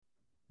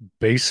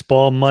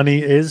Baseball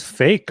Money is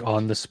Fake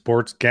on the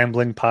Sports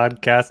Gambling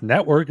Podcast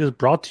Network is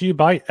brought to you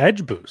by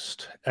Edge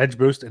Boost. Edge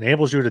Boost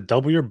enables you to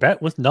double your bet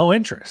with no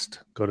interest.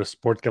 Go to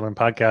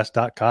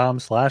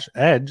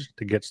sportsgamblingpodcast.com/edge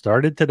to get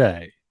started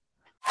today.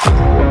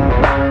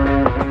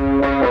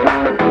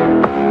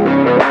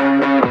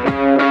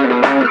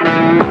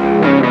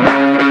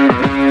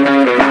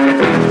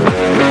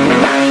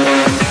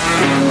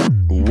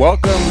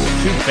 Welcome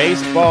to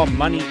Baseball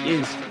Money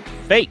is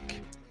Fake,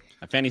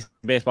 a fantasy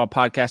baseball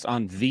podcast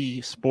on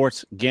the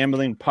Sports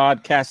Gambling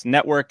Podcast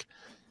Network.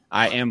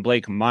 I am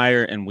Blake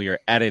Meyer, and we are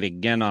at it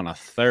again on a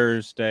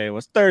Thursday. Well,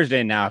 it's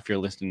Thursday now if you're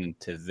listening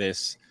to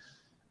this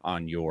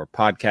on your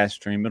podcast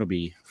stream. It'll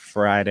be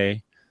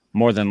Friday,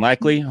 more than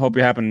likely. Hope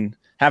you're having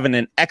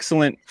an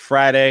excellent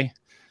Friday.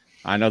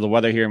 I know the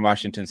weather here in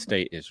Washington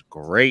State is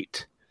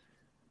great,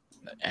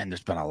 and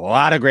there's been a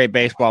lot of great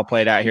baseball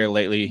played out here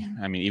lately.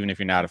 I mean, even if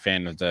you're not a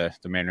fan of the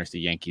Mariners, the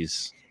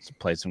Yankees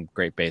played some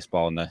great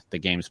baseball in the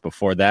games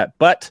before that.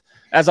 But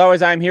as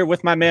always, I'm here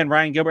with my man,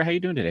 Ryan Gilbert. How you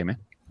doing today, man?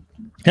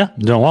 Yeah,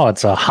 doing well.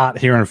 It's hot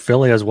here in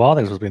Philly as well. I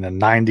think it's supposed to be in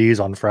the 90s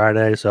on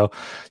Friday. So,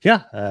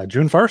 yeah,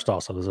 June 1st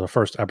also. This is the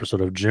first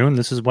episode of June.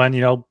 This is when,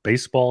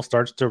 baseball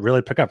starts to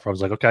really pick up. I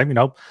was like, okay,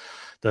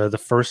 the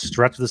first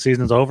stretch of the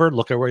season is over.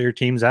 Look at where your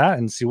team's at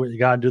and see what you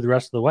got to do the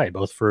rest of the way,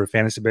 both for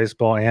fantasy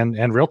baseball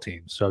and real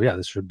teams. So, yeah,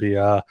 this should be,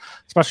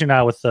 especially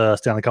now with the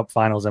Stanley Cup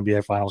Finals,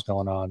 NBA Finals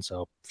going on.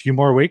 So, a few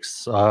more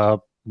weeks,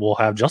 we'll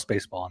have just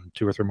baseball in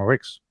 2 or 3 more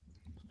weeks.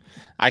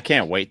 I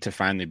can't wait to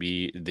finally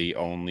be the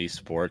only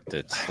sport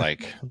that's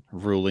like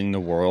ruling the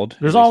world.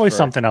 There's always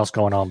something else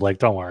going on, Blake.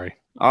 Don't worry.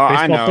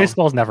 I know.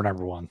 Baseball's never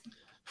number one.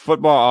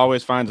 Football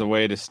always finds a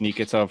way to sneak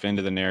itself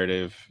into the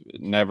narrative.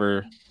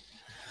 Never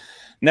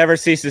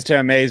ceases to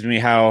amaze me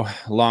how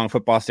long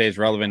football stays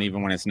relevant,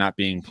 even when it's not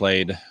being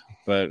played.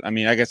 But I'm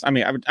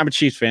a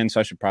Chiefs fan, so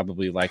I should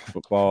probably like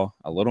football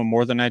a little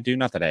more than I do.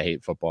 Not that I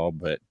hate football,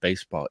 but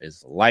baseball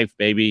is life,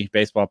 baby.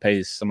 Baseball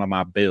pays some of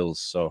my bills,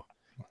 so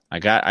I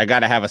got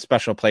to have a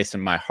special place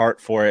in my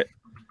heart for it.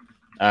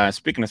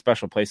 Speaking of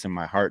special place in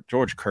my heart,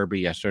 George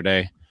Kirby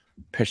yesterday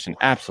pitched an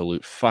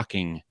absolute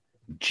fucking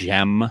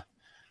gem.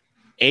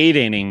 8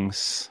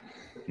 innings,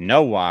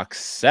 no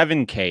walks,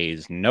 7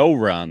 Ks, no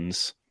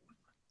runs.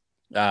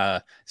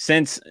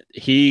 Since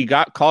he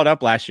got called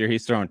up last year,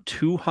 he's thrown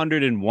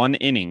 201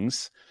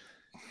 innings.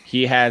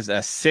 He has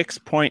a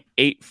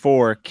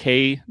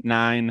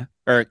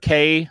 6.84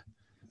 K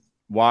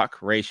walk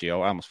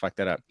ratio. I almost fucked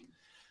that up.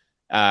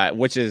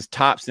 Which is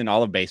tops in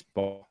all of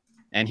baseball.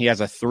 And he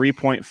has a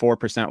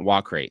 3.4%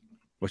 walk rate,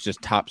 which is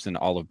tops in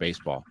all of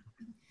baseball.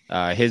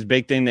 His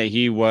big thing that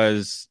he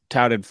was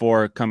touted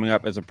for coming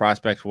up as a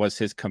prospect was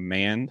his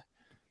command.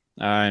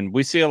 And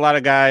we see a lot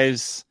of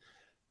guys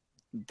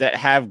that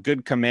have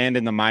good command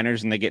in the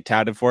minors and they get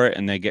touted for it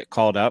and they get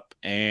called up.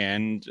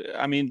 And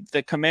I mean,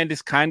 the command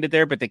is kind of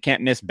there, but they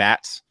can't miss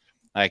bats.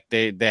 Like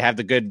they have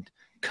the good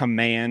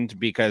command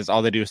because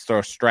all they do is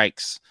throw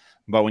strikes.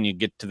 But when you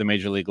get to the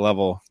major league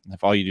level,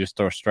 if all you do is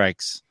throw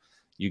strikes,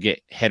 you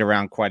get hit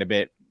around quite a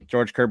bit.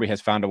 George Kirby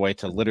has found a way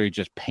to literally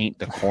just paint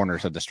the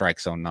corners of the strike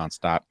zone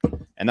nonstop.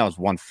 And that was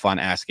one fun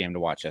ass game to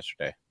watch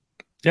yesterday.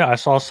 Yeah, I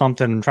saw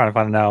something, trying to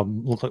find it now.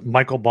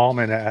 Michael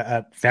Ballman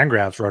at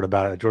Fangraphs wrote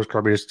about it. George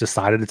Kirby has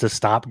decided to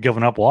stop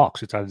giving up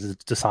walks. He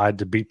decided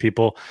to beat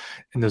people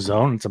in the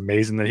zone. It's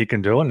amazing that he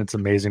can do it, and it's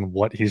amazing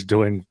what he's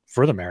doing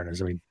for the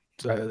Mariners. I mean,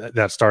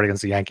 that start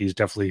against the Yankees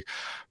definitely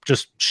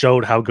just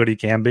showed how good he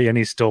can be, and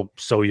he's still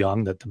so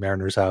young that the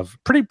Mariners have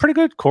pretty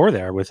good core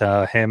there with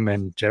him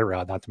and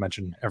J-Rod, not to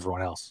mention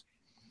everyone else.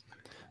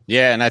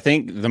 Yeah, and I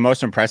think the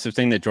most impressive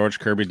thing that George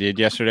Kirby did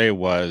yesterday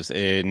was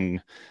I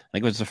think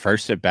it was the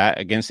first at bat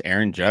against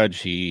Aaron Judge.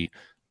 He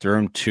threw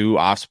him 2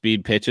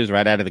 off-speed pitches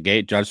right out of the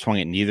gate. Judge swung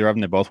at neither of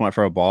them. They both went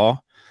for a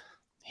ball.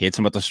 He hits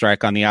him with the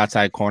strike on the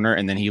outside corner,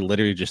 and then he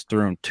literally just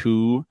threw him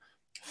 2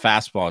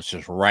 fastballs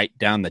just right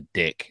down the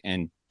dick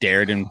and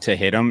dared him to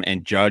hit him,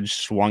 and Judge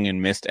swung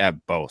and missed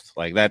at both.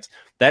 Like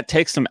that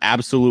takes some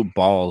absolute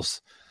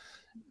balls.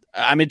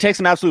 I mean, it takes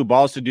some absolute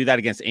balls to do that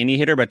against any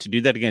hitter, but to do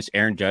that against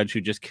Aaron Judge,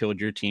 who just killed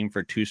your team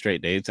for 2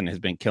 straight days and has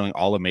been killing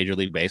all of Major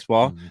League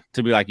Baseball,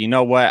 to be like, you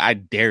know what? I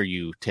dare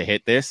you to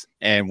hit this.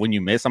 And when you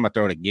miss, I'm going to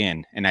throw it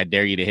again. And I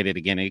dare you to hit it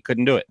again. And he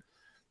couldn't do it.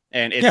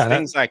 And it's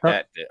things like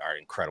that are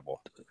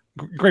incredible.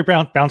 Great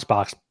bounce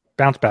back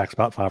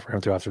spot for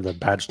him too after the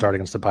bad start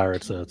against the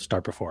Pirates the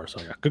start before.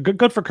 So yeah,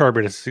 good for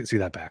Kirby to see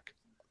that back.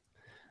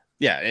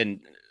 Yeah,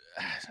 and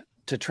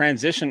to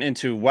transition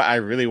into what I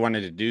really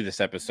wanted to do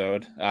this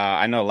episode,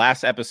 I know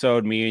last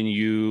episode, me and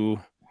you,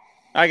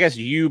 I guess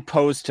you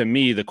posed to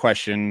me the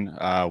question,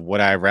 would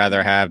I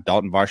rather have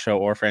Dalton Varsho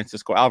or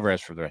Francisco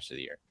Alvarez for the rest of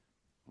the year?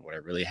 Would I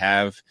really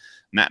have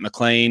Matt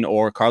McClain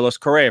or Carlos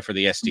Correa for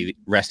the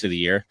rest of the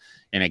year?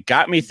 And it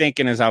got me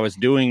thinking as I was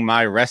doing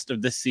my rest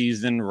of the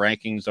season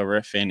rankings over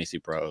at Fantasy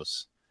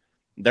Pros.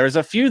 There's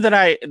a few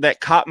that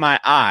caught my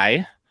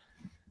eye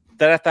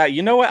that I thought,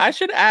 you know what, I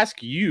should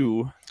ask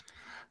you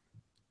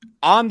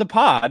on the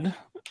pod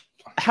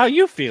how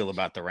you feel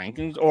about the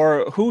rankings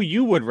or who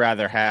you would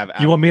rather have.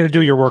 You want me to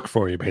do your work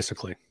for you,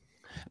 basically.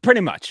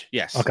 Pretty much,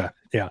 yes. Okay,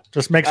 yeah.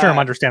 Just make sure I'm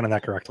understanding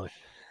that correctly.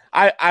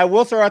 I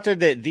will throw out there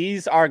that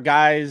these are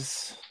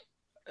guys.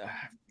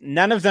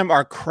 None of them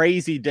are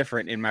crazy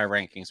different in my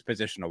rankings,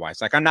 positional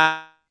wise. Like I'm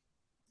not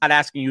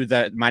asking you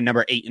my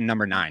number 8 and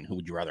number 9. Who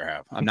would you rather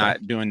have? I'm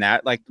not doing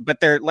that. Like, but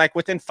they're like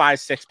within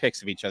 5-6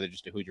 picks of each other.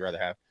 Just to who would you rather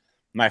have?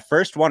 My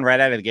first one right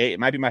out of the gate. It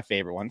might be my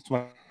favorite one. It's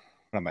one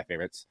of my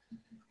favorites.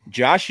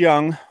 Josh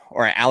Young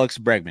or Alex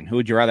Bregman. Who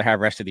would you rather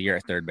have rest of the year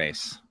at third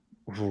base?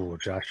 Ooh,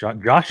 Josh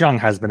Young. Josh Young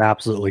has been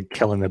absolutely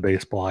killing the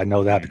baseball. I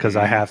know that because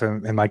I have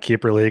him in my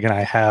keeper league, and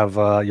I have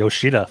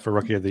Yoshida for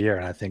Rookie of the Year,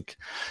 and I think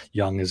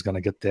Young is going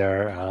to get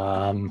there.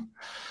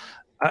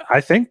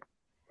 I think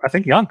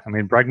Young. I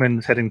mean,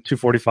 Bregman's hitting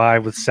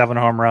 245 with 7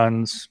 home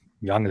runs.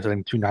 Young is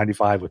hitting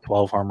 295 with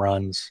 12 home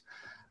runs.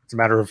 It's a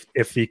matter of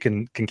if he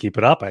can keep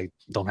it up. I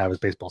don't have his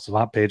baseball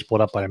savant page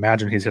pulled up, but I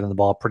imagine he's hitting the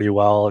ball pretty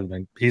well. I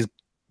mean, he's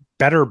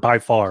better by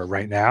far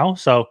right now.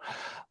 So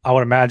I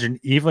would imagine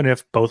even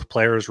if both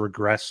players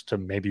regress to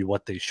maybe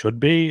what they should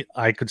be,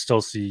 I could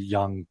still see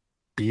Young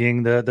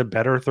being the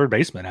better third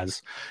baseman.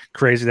 As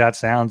crazy that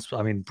sounds,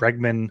 I mean,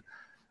 Bregman,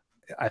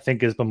 I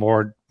think, is the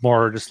more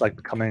just like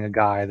becoming a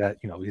guy that,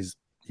 you know, he's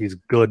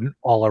good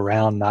all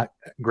around, not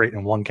great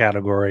in one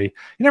category.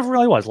 He never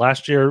really was.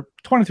 Last year,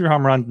 23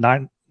 home runs,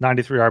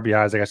 93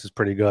 RBIs, I guess is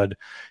pretty good.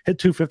 Hit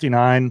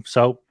 259.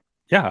 So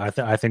yeah,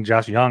 I think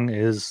Josh Young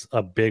is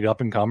a big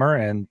up and comer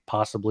and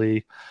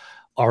possibly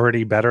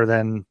already better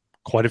than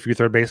quite a few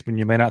third basemen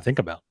you may not think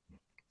about.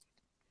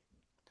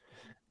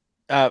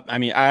 I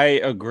mean, I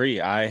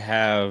agree. I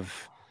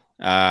have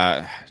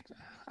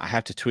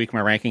to tweak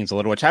my rankings a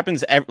little, which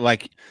happens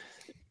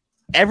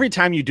every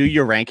time you do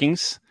your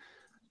rankings.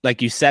 Like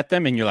you set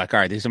them and you're like, all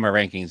right, these are my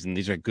rankings and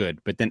these are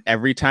good. But then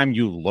every time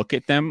you look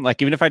at them,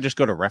 like even if I just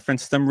go to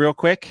reference them real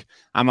quick,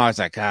 I'm always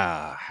like,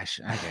 I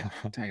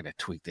gotta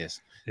tweak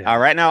this. Yeah.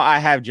 Right now I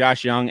have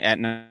Josh Young at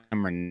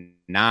number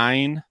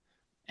 9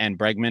 and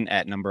Bregman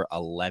at number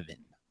 11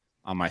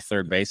 on my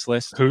third base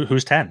list.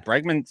 Who's 10?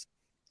 Bregman's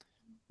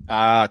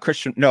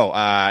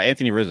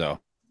Anthony Rizzo.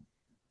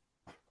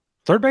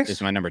 Third base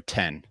is my number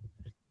 10.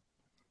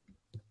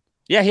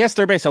 Yeah, he has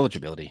third base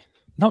eligibility.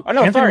 No,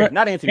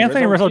 not Anthony.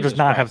 Anthony Rizzo does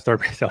not have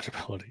third base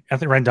eligibility.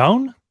 Anthony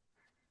Rendon?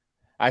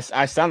 I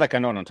sound like I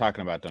know what I'm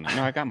talking about, don't I?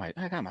 No, I got my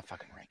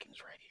fucking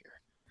rankings right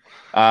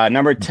here.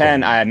 Number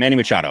 10, I have Manny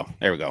Machado.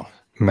 There we go.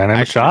 Manny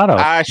Machado.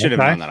 I should have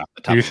known that off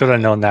the top. You should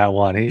have known that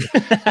one. He's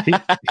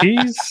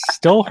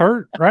still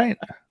hurt, right?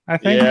 I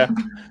think.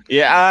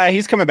 Yeah.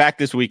 He's coming back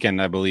this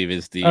weekend, I believe,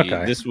 is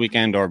this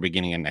weekend or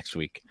beginning of next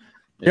week.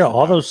 Yeah,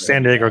 all those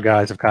San Diego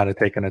guys have kind of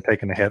taken a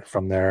hit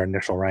from their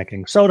initial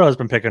ranking. Soto has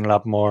been picking it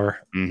up more.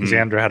 Mm-hmm.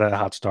 Xander had a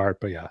hot start,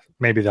 but yeah,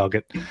 maybe they'll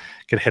get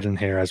hit in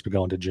here as we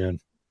go into June.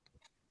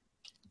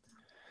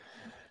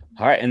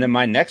 All right, and then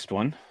my next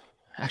one.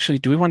 Actually,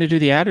 do we want to do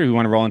the ad or do we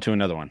want to roll into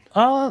another one?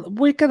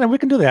 We can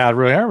do the ad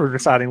right here. We're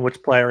deciding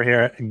which player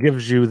here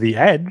gives you the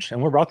edge,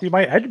 and we're brought to you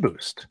by Edge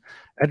Boost.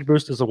 Edge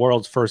Boost is the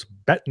world's first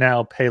bet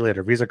now, pay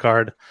later Visa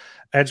card.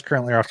 Edge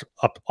currently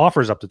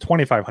offers up to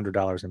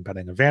 $2,500 in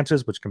betting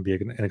advances, which can be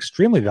an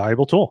extremely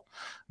valuable tool.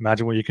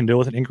 Imagine what you can do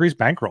with an increased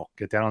bankroll.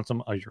 Get down on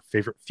some of your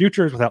favorite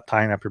futures without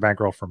tying up your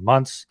bankroll for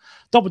months.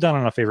 Double down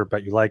on a favorite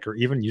bet you like, or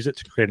even use it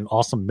to create an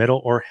awesome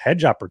middle or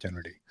hedge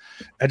opportunity.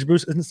 Edge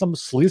Boost isn't some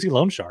sleazy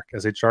loan shark,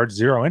 as they charge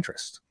zero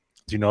interest.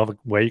 Do you know of a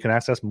way you can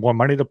access more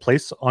money to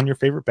place on your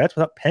favorite bets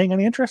without paying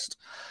any interest?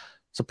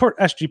 Support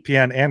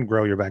SGPN and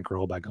grow your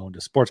bankroll by going to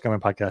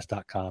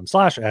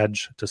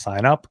sportsgamblingpodcast.com/edge to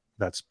sign up.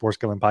 That's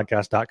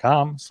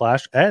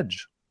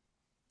sportsgamblingpodcast.com/edge.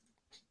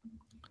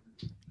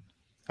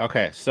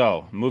 Okay,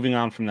 so moving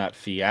on from that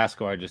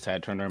fiasco I just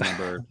had, trying to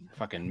remember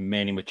fucking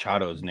Manny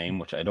Machado's name,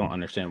 which I don't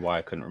understand why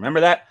I couldn't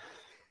remember that.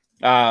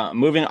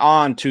 Moving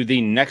on to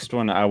the next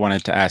one I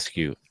wanted to ask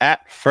you.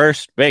 At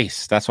first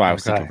base, that's why I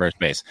was thinking first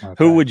base.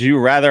 Okay. Who would you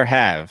rather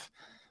have?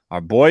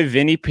 Our boy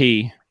Vinny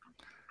P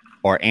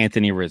or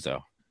Anthony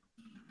Rizzo?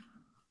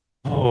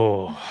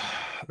 Oh,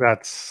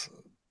 that's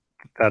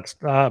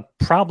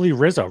probably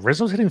Rizzo.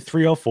 Rizzo's hitting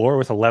 304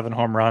 with 11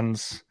 home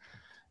runs.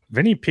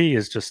 Vinny P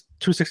is just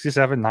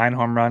 267, 9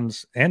 home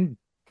runs, and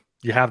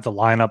you have the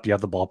lineup, you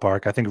have the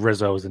ballpark. I think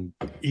Rizzo is an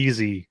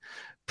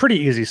pretty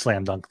easy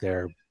slam dunk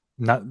there.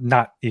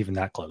 Not even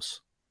that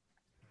close.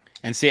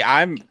 And see,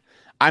 I'm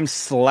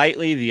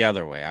slightly the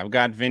other way. I've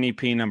got Vinny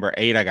P number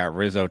 8. I got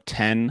Rizzo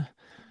 10.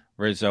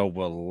 Rizzo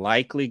will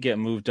likely get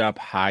moved up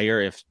higher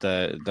if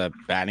the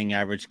batting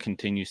average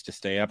continues to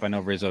stay up. I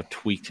know Rizzo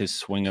tweaked his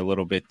swing a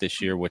little bit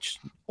this year, which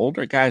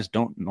older guys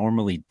don't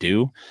normally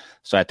do.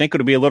 So I think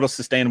it'll be a little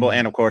sustainable.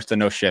 And, of course, the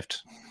no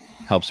shift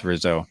helps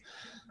Rizzo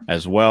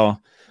as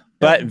well.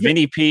 But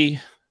Vinny P...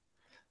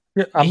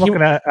 Yeah, I'm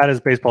looking at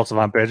his baseball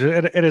savant page.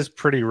 It is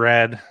pretty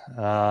red.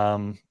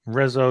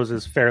 Rizzo's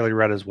is fairly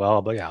red as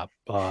well. But, yeah,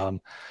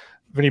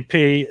 Vinny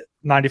P...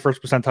 91st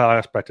percentile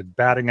expected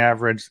batting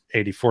average,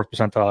 84th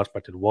percentile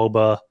expected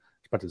WOBA,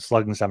 expected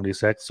slugging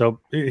 76. So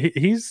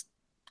he's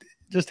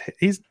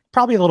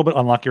probably a little bit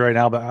unlucky right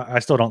now, but I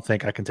still don't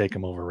think I can take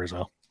him over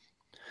Rizzo.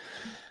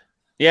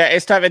 Yeah,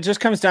 it's tough. It just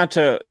comes down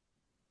to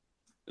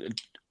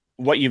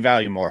what you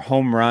value more,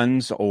 home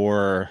runs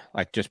or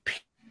like just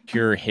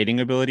pure hitting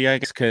ability, I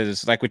guess.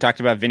 Because like we talked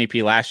about Vinny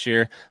P last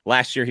year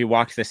he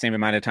walked the same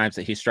amount of times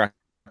that he struck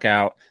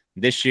out.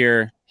 This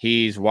year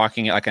he's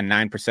walking at like a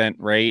 9%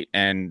 rate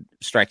and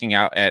striking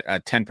out at a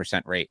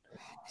 10% rate.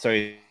 So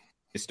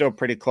he's still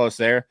pretty close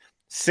there.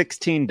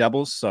 16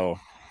 doubles. So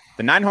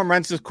the 9 home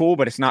runs is cool,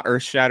 but it's not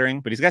earth shattering.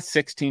 But he's got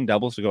 16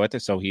 doubles to go with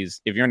it. So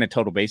if you're in a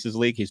total bases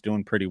league, he's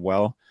doing pretty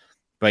well.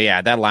 But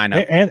yeah, that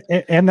lineup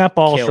and that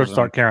ball should kills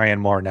start him. carrying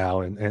more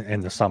now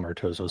in the summer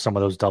too. So some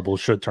of those doubles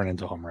should turn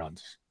into home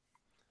runs.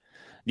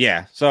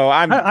 Yeah. So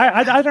I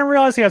didn't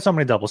realize he had so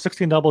many doubles.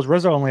 16 doubles.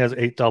 Rizzo only has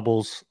 8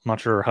 doubles. I'm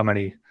not sure how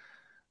many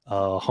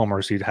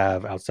homers he'd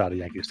have outside of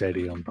Yankee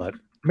Stadium, but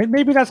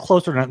maybe that's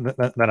closer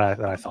than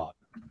I thought.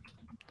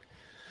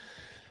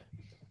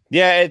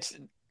 Yeah, it's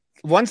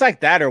ones like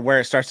that are where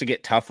it starts to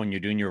get tough when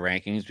you're doing your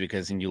rankings,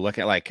 because when you look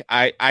at like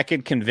I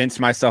could convince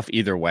myself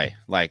either way,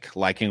 like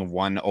liking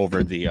one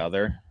over the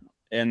other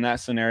in that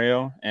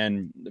scenario.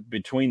 And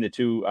between the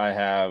two,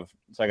 I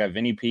got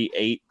Vinny P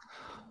 8,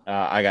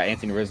 I got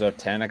Anthony Rizzo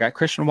 10, I got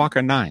Christian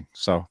Walker 9.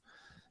 So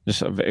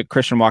just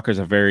Christian Walker is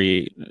a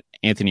very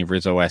Anthony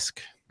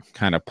Rizzo-esque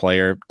kind of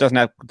player. Doesn't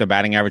have the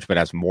batting average, but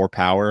has more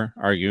power,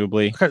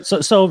 arguably. Okay,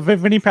 so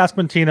Vinny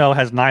Pasquantino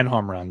has 9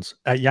 home runs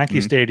at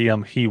Yankee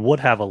Stadium. He would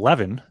have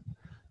 11.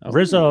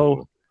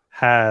 Rizzo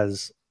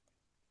has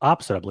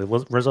opposite, I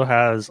believe. Rizzo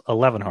has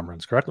 11 home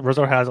runs, correct?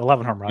 Rizzo has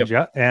 11 home runs,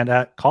 yeah. And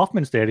at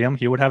Kauffman Stadium,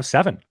 he would have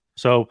 7.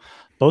 So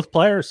both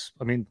players,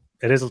 I mean,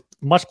 it is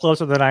much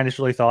closer than I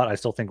initially thought. I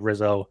still think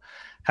Rizzo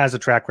has a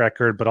track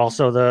record, but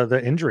also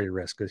the injury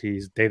risk, because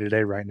he's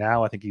day-to-day right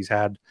now. I think he's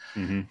had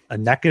a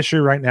neck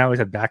issue right now. He's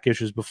had back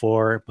issues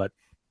before, but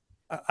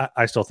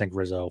I still think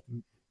Rizzo.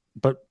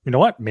 But you know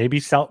what? Maybe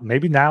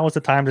now is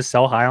the time to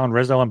sell high on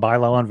Rizzo and buy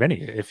low on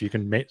Vinny, if you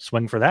can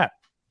swing for that.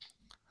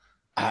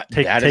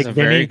 Take a Vinny,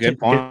 very good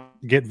point.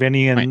 Get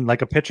Vinny in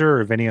like a pitcher,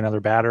 or Vinny another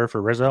batter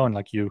for Rizzo, and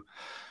like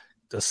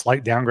a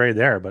slight downgrade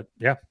there. But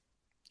yeah,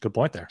 good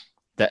point there.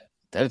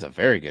 That is a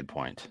very good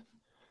point.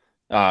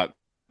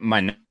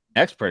 My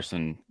next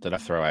person that I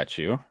throw at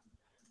you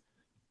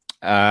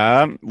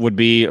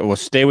we'll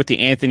stay with the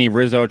Anthony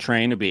Rizzo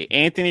train. It'd be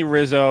Anthony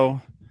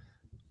Rizzo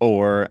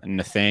or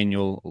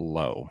Nathaniel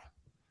Lowe.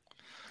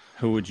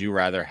 Who would you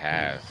rather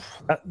have?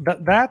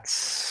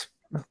 That's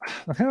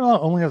Nathaniel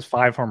only has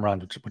 5 home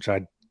runs, which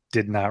I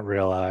did not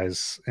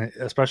realize,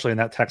 especially in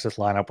that Texas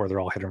lineup where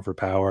they're all hitting for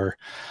power.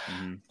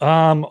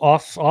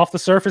 Off the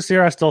surface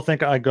here, I still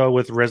think I go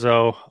with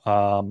Rizzo.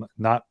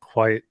 Not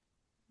quite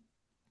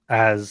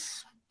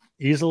as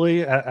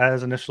easily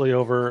as initially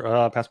over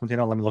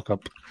Pasquantino. Let me look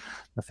up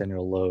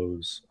Nathaniel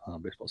Lowe's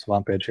Baseball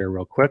Savant page here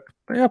real quick.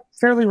 But yeah,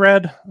 fairly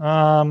red.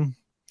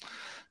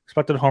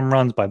 Expected home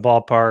runs by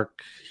ballpark,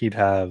 he'd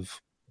have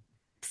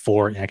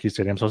 4 at Yankee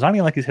Stadium. So it's not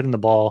even like he's hitting the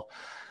ball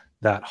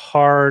that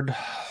hard.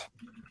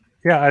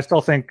 Yeah, I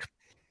still think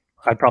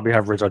I'd probably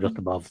have Rizzo just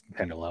above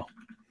Nathaniel Lowe.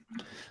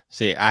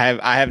 See,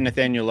 I have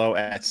Nathaniel Lowe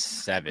at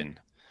 7.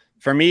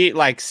 For me,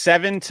 like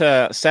 7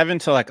 to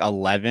like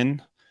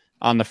 11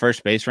 on the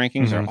first base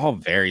rankings are all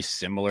very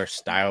similar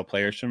style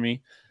players for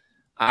me.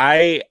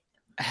 I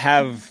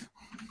have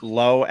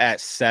Lowe at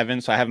 7,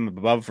 so I have him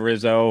above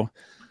Rizzo,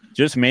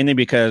 just mainly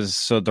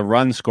because the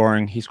run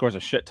scoring, he scores a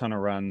shit ton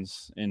of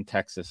runs in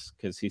Texas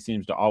because he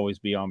seems to always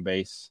be on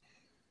base.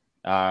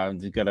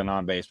 He's got an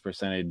on-base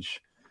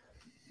percentage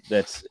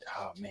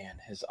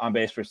his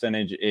on-base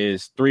percentage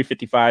is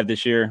 .355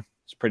 this year.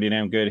 It's pretty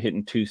damn good,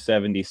 hitting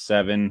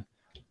 .277.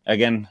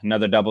 Again,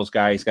 another doubles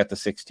guy. He's got the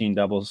 16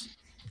 doubles,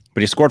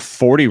 but he scored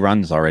 40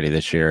 runs already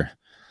this year,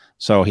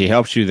 so he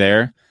helps you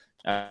there.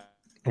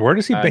 Where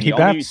does he? He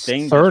bats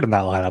third in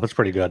that lineup. It's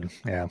pretty good.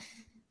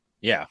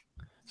 Yeah.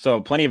 So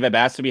plenty of at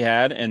bats to be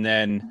had, and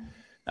then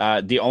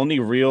the only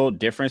real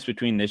difference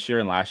between this year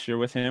and last year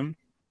with him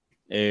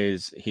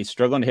is he's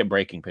struggling to hit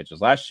breaking pitches.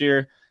 Last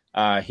year,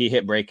 he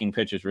hit breaking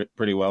pitches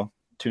pretty well.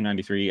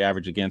 293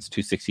 average against,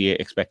 268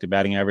 expected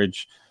batting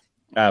average.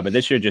 But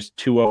this year, just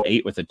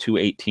 208 with a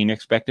 218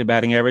 expected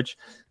batting average.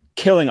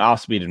 Killing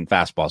off speed and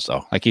fastballs,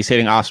 though. Like, he's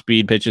hitting off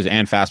speed pitches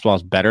and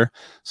fastballs better.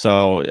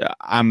 So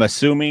I'm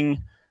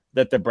assuming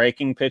that the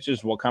breaking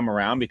pitches will come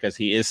around because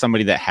he is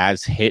somebody that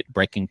has hit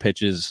breaking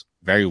pitches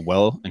very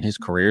well in his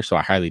career. So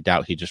I highly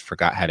doubt he just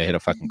forgot how to hit a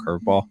fucking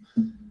curveball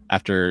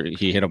after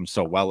he hit them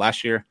so well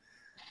last year.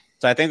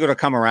 So I think it'll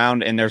come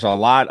around, and there's a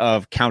lot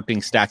of counting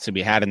stats to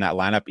be had in that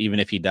lineup, even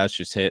if he does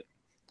just hit,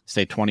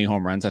 say, 20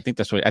 home runs. I think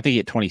he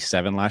hit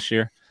 27 last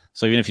year.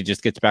 So even if he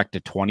just gets back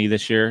to 20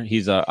 this year,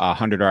 he's a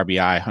 100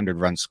 RBI, 100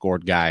 runs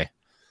scored guy,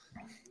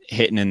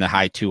 hitting in the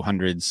high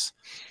 200s.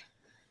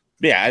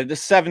 But yeah, the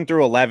 7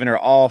 through 11 are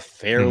all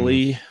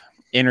fairly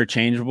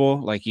interchangeable.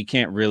 Like, you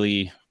can't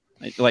really,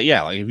 like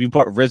if you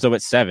put Rizzo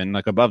at 7,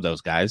 like above those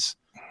guys,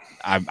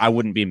 I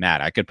wouldn't be mad.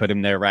 I could put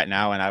him there right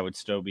now, and I would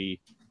still be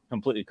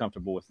completely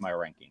comfortable with my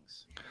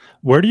rankings.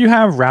 Where do you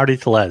have Rowdy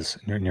Tellez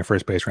in your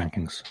first base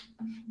rankings?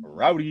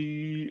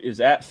 Rowdy is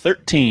at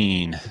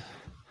 13.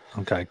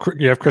 Okay.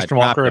 You have Christian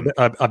Walker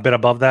a bit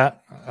above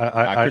that?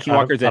 Christian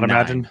Walker's at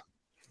 9.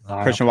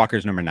 Christian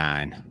Walker's number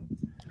 9.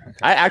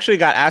 I actually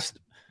got asked.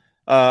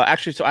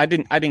 So I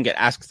didn't get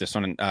asked this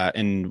one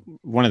in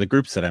one of the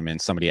groups that I'm in.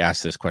 Somebody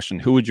asked this question: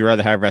 who would you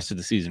rather have rest of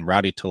the season,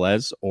 Rowdy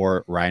Tellez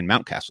or Ryan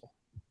Mountcastle?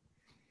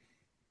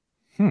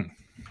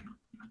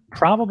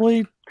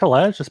 Probably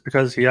Tellez, just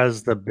because he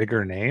has the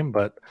bigger name.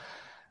 But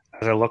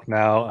as I look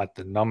now at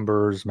the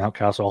numbers,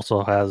 Mountcastle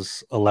also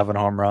has 11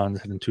 home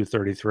runs, hitting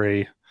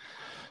 233.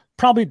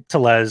 Probably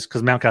Tellez,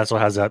 because Mountcastle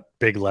has that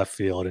big left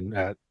field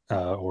at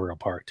Oriole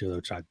Park too,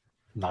 which I'm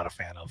not a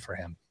fan of for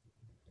him.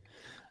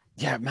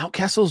 Yeah,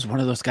 Mountcastle is one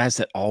of those guys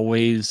that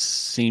always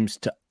seems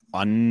to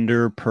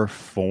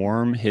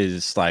underperform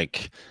his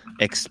like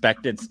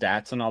expected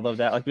stats and all of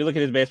that. Like we look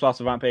at his baseball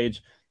savant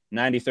page,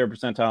 93rd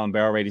percentile in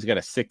barrel rate. He's got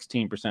a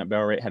 16%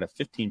 barrel rate, had a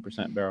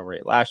 15% barrel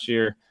rate last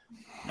year,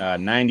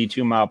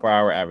 92 mile per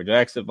hour average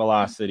exit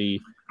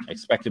velocity,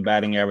 expected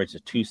batting average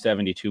of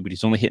 272, but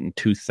he's only hitting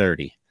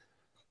 230,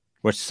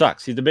 which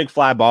sucks. He's a big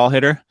fly ball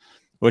hitter,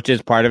 which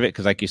is part of it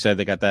because, like you said,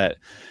 they got that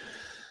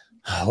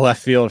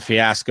left field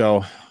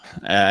fiasco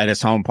at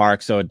his home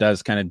park, so it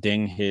does kind of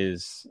ding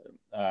his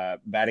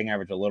batting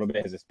average a little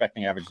bit. His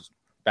batting average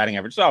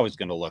is always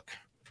going to look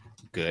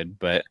good,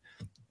 but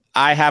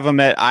I have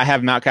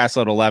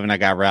Mountcastle at 11. I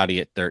got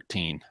Rowdy at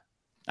 13.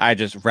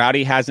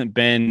 Rowdy hasn't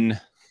been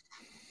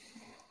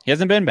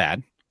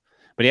bad,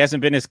 but he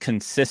hasn't been as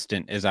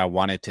consistent as I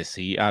wanted to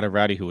see out of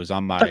Rowdy, who was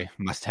on my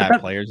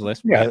must-have players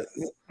list. Yeah,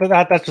 but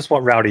that's just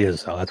what Rowdy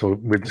is, though. That's what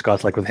we've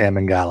discussed, like with him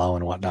and Gallo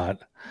and whatnot.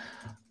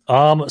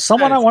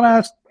 Someone I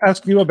want to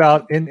ask you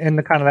about in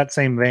the kind of that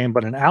same vein,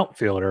 but an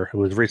outfielder who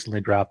was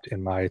recently dropped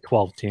in my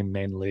 12-team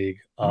main league,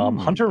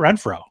 Hunter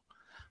Renfroe.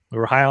 We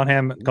were high on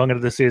him going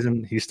into the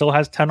season. He still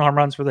has 10 home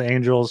runs for the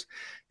Angels,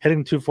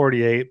 hitting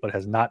 248, but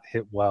has not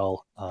hit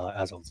well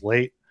as of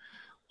late.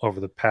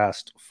 Over the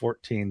past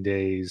 14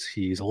 days,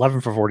 he's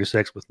 11 for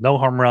 46 with no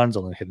home runs,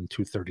 only hitting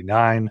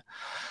 239.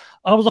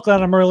 I was looking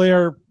at him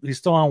earlier. He's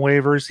still on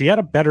waivers. He had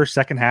a better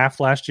second half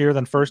last year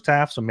than first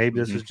half, so maybe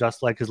this is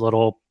just like his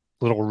little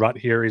rut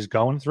here he's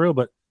going through.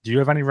 But do you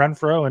have any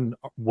Renfroe, and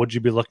would you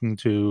be looking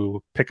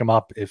to pick him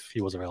up if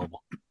he was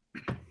available?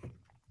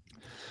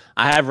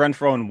 I have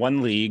Renfroe in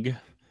one league.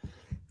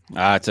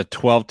 It's a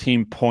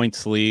 12-team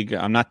points league.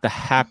 I'm not the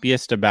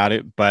happiest about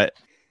it, but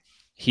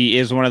he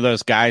is one of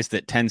those guys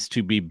that tends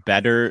to be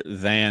better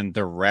than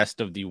the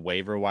rest of the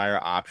waiver wire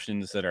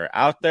options that are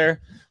out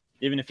there,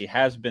 even if he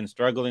has been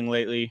struggling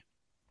lately.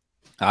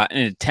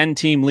 In a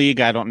 10-team league,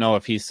 I don't know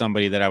if he's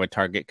somebody that I would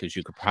target because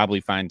you could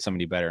probably find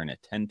somebody better in a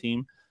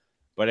 10-team.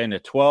 But in a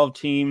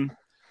 12-team,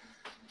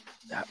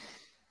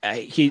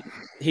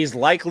 he's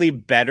likely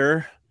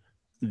better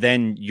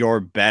than your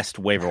best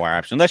waiver wire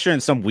option, unless you're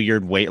in some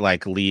weird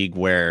league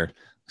where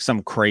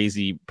some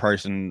crazy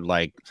person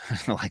like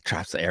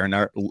drops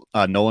Nolan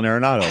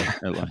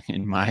Arenado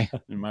in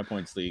my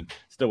points league.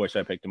 Still wish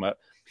I picked him up.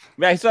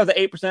 Yeah, he still has an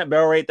 8%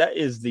 barrel rate. That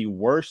is the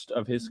worst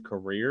of his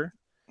career.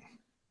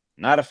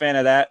 Not a fan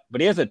of that,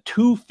 but he has a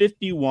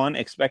 251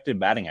 expected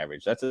batting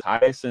average. That's his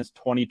highest since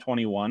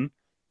 2021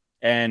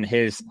 and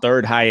his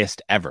third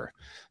highest ever.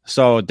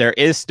 So there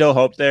is still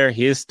hope there.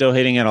 He is still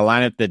hitting in a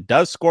lineup that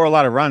does score a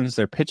lot of runs.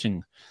 Their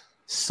pitching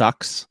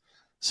sucks,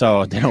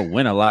 so they don't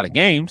win a lot of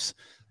games,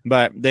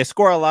 but they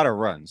score a lot of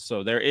runs.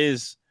 So there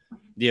is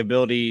the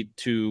ability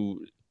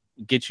to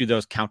get you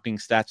those counting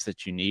stats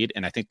that you need,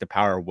 and I think the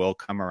power will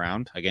come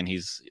around. Again,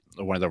 he's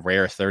one of the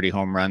rare 30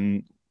 home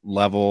run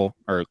level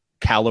or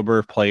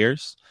caliber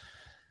players,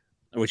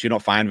 which you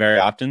don't find very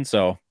often.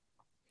 So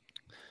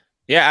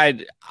yeah,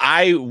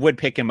 I would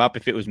pick him up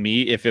if it was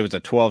me, if it was a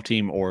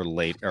 12-team or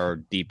late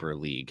or deeper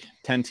league.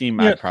 10-team,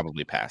 I'd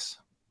probably pass.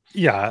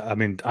 Yeah, I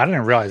mean, I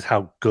didn't realize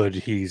how good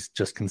he's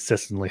just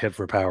consistently hit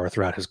for power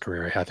throughout his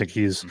career. I think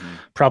he's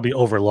probably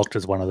overlooked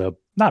as one of the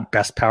not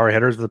best power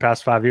hitters of the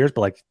past 5 years,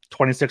 but like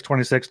 26,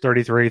 26,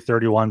 33,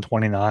 31,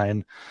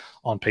 29,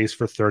 on pace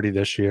for 30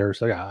 this year.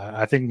 So yeah,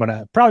 I think I'm going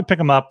to probably pick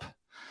him up,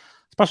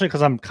 especially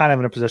because I'm kind of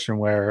in a position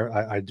where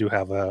I do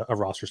have a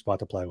roster spot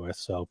to play with.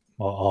 So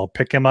I'll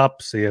pick him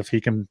up, see if he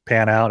can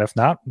pan out. If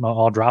not,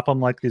 I'll drop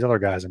him like these other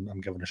guys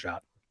I'm giving a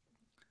shot.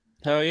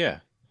 Hell yeah.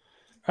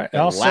 All right.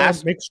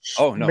 Also,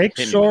 make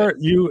sure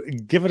you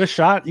give it a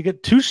shot. You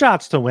get 2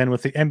 shots to win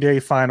with the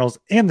NBA Finals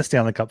and the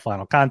Stanley Cup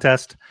Final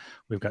contest.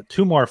 We've got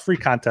 2 more free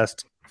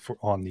contests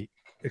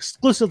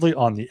exclusively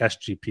on the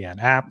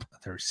SGPN app.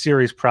 There's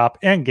series prop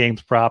and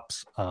games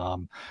props.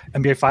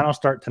 NBA Finals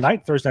start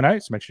tonight, Thursday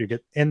night, so make sure you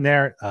get in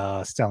there.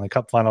 Stanley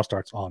Cup Final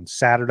starts on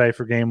Saturday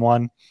for Game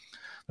 1.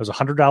 There's a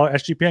 $100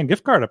 SGPN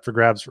gift card up for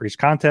grabs for each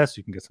contest.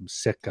 You can get some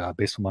sick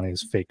Baseball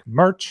Money's fake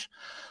merch.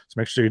 So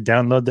make sure you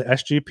download the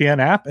SGPN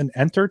app and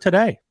enter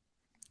today.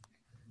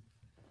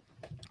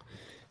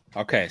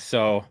 Okay,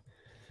 so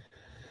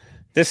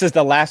this is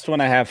the last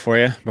one I have for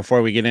you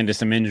before we get into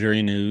some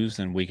injury news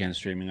and weekend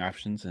streaming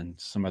options and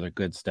some other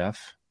good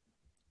stuff.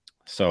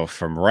 So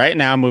from right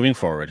now moving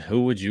forward,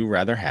 who would you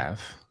rather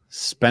have,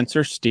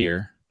 Spencer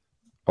Steer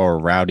or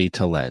Rowdy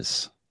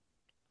Tellez?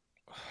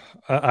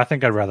 I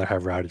think I'd rather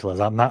have Rowdy Tellez.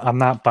 I'm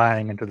not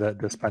buying into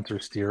the Spencer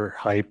Steer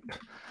hype.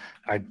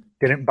 I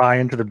didn't buy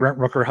into the Brent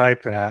Rooker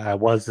hype, and I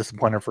was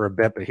disappointed for a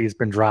bit, but he's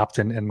been dropped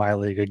in my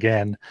league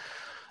again.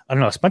 I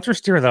don't know. Spencer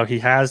Steer, though, he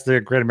has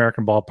the Great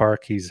American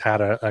Ballpark. He's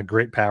had a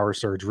great power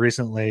surge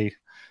recently.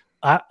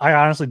 I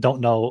honestly don't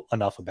know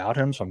enough about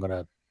him, so I'm going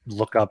to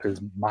look up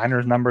his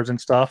minors numbers and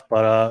stuff.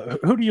 But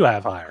who do you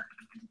have higher?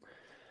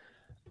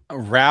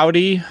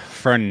 Rowdy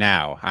for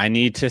now. I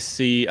need to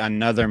see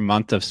another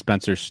month of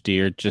Spencer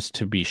Steer just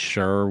to be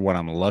sure what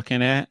I'm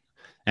looking at.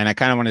 And I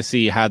kind of want to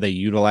see how they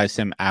utilize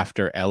him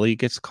after Ellie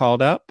gets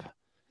called up.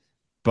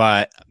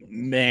 But,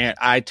 man,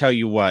 I tell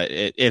you what,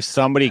 if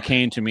somebody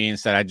came to me and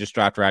said, I just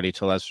dropped Rowdy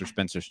Tellez for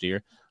Spencer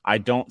Steer, I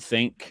don't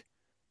think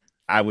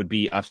I would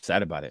be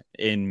upset about it.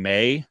 In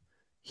May,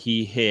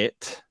 he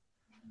hit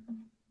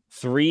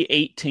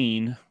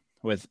 318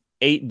 with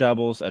 8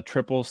 doubles, a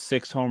triple,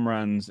 6 home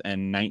runs,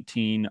 and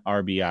 19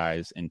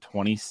 RBIs in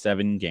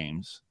 27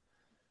 games.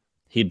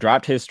 He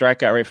dropped his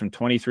strikeout rate from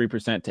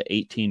 23% to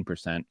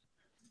 18%.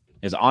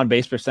 His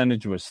on-base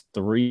percentage was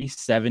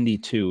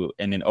 372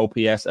 and an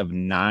OPS of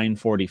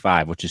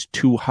 945, which is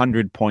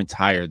 200 points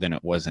higher than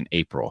it was in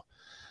April.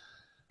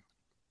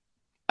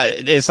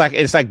 It's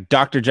like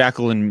Dr.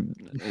 Jekyll and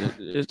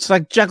it's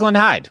like Jekyll and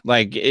Hyde.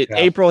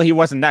 April, he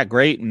wasn't that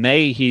great.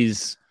 May,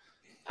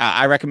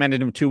 I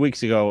recommended him 2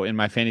 weeks ago in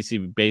my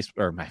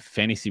my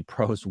Fantasy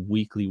Pros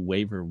weekly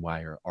waiver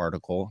wire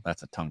article.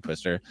 That's a tongue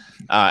twister.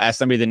 As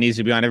somebody that needs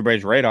to be on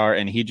everybody's radar,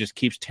 and he just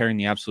keeps tearing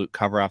the absolute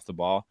cover off the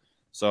ball.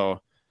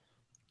 So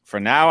for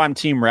now, I'm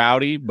Team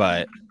Rowdy,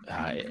 but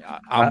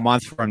a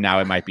month from now,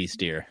 it might be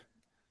Steer.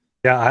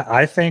 Yeah,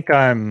 I think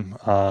I'm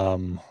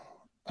on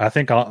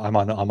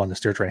the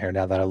Steer train here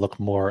now that I look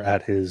more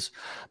at his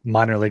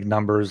minor league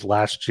numbers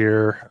last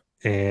year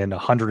in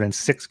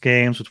 106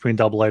 games between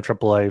AA,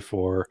 AAA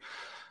for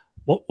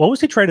what was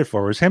he traded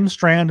for? It was him,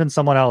 Strand, and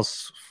someone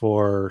else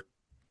to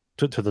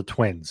the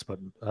Twins. But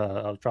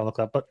I was trying to look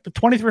that. But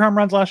 23 home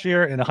runs last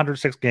year in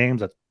 106 games.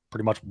 That's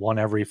pretty much one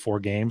every 4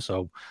 games.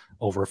 So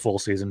over a full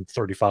season,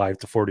 35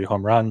 to 40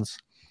 home runs.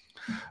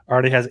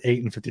 Already has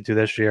 8 and 52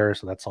 this year,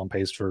 so that's on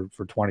pace for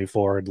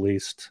 24 at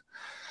least.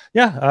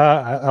 Yeah,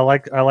 I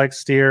like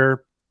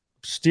Steer.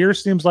 Steer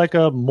seems like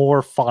a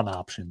more fun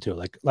option too.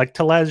 Like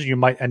Tellez, you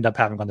might end up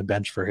having on the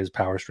bench for his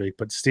power streak,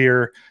 but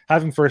Steer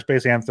having first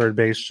base and third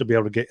base should be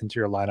able to get into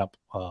your lineup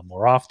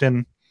more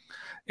often.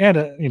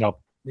 And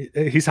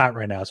he's hot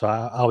right now, so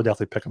I would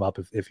definitely pick him up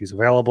if he's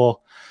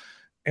available.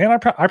 And I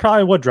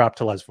probably would drop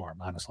Tellez for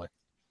him, honestly.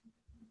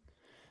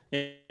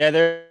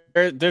 Yeah,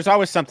 there's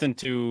always something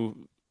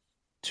to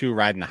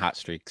riding the hot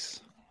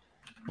streaks.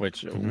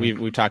 Which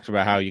we've talked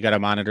about how you got to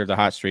monitor the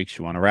hot streaks.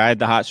 You want to ride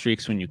the hot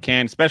streaks when you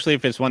can, especially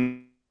if it's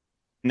one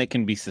that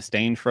can be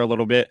sustained for a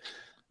little bit.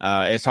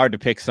 It's hard to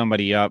pick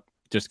somebody up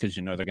just because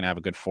you know they're going to have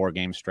a good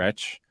 4-game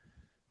stretch.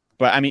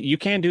 But, I mean, you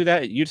can do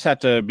that. You just have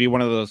to be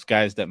one of those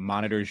guys that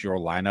monitors your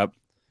lineup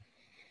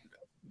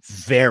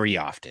very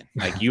often.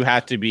 Like, you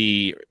have to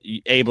be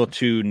able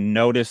to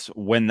notice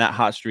when that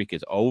hot streak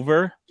is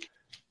over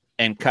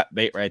and cut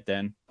bait right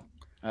then.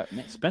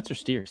 Spencer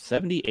Steer,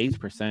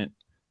 78%.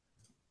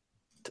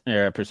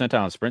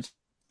 Percentile on sprint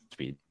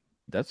speed.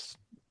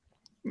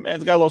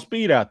 Man's got a little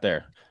speed out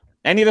there,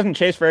 and he doesn't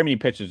chase very many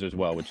pitches as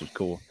well, which is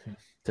cool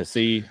to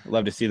see.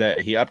 Love to see that.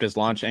 He upped his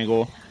launch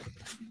angle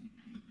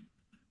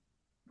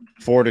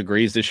 4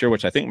 degrees this year,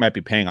 which I think might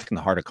be paying off in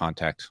the heart of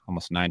contact.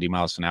 Almost 90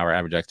 miles an hour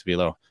average XP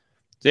low.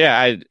 So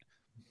yeah,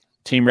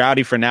 Team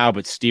Rowdy for now,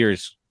 but Steer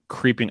is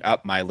creeping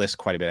up my list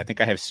quite a bit. I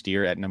think I have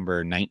Steer at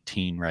number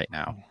 19 right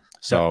now.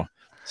 So. Yeah.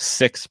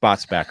 6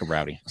 spots back of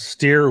Rowdy.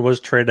 Steer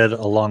was traded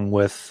along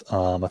with,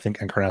 I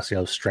think,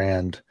 Encarnacion,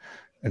 Strand,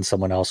 and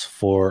someone else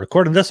for,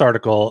 according to this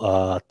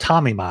article,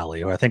 Tommy Molly,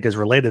 who I think is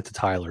related to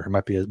Tyler. It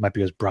might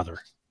be his brother.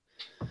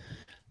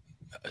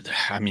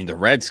 I mean, the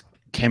Reds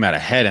came out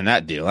ahead in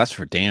that deal. That's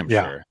for damn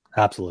sure.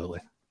 Absolutely.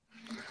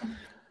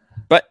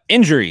 But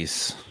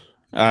injuries.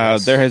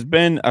 Yes. There has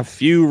been a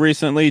few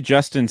recently.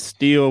 Justin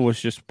Steele was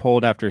just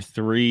pulled after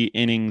 3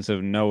 innings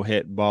of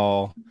no-hit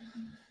ball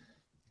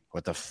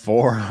with a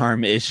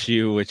forearm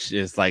issue, which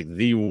is like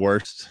the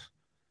worst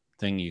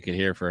thing you could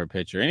hear for a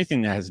pitcher.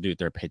 Anything that has to do with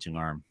their pitching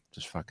arm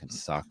just fucking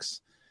sucks.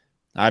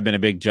 I've been a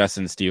big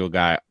Justin Steele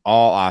guy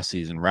all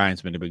offseason.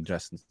 Ryan's been a big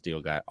Justin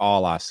Steele guy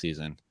all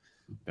offseason.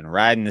 Been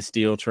riding the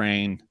Steele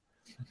train,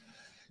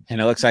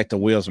 and it looks like the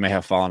wheels may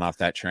have fallen off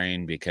that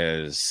train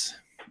because,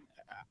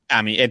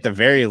 I mean, at the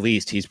very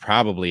least, he's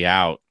probably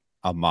out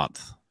a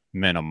month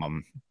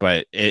minimum.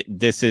 But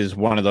this is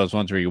one of those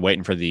ones where you're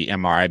waiting for the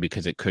MRI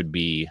because it could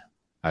be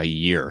a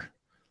year.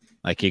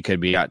 Like, he could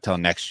be out till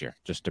next year,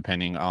 just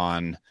depending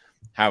on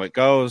how it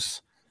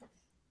goes.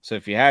 So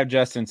if you have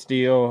Justin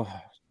Steele,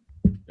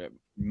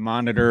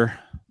 monitor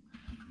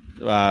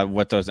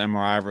what those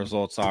MRI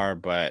results are,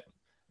 but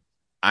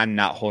I'm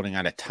not holding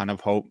out a ton of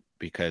hope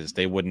because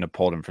they wouldn't have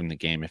pulled him from the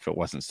game if it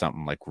wasn't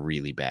something like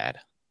really bad.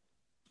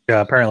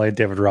 Yeah, apparently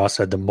David Ross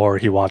said the more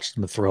he watched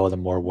him throw, the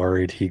more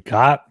worried he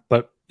got.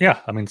 But yeah,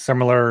 I mean,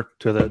 similar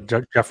to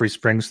the Jeffrey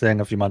Springs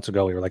thing a few months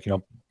ago, we were like,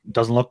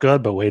 doesn't look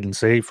good, but wait and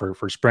see. For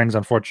Springs,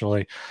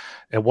 unfortunately,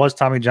 it was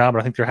Tommy John, but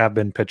I think there have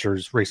been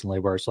pitchers recently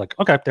where it's like,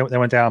 okay, they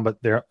went down,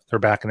 but they're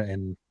back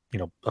in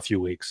a few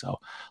weeks. So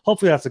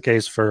hopefully that's the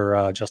case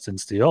for Justin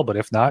Steele. But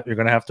if not, you're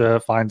going to have to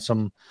find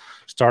some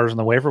starters on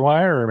the waiver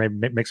wire or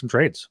maybe make some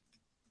trades.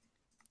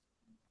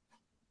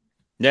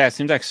 Yeah, it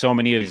seems like so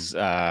many of his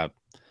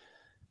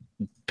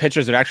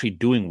pitchers that are actually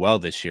doing well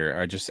this year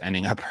are just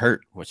ending up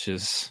hurt, which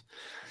is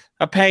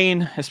a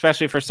pain,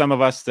 especially for some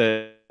of us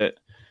that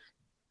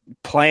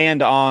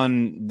planned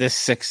on this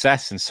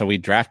success. And so we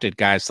drafted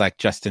guys like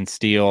Justin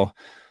Steele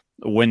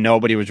when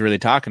nobody was really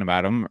talking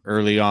about him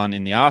early on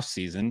in the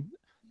offseason.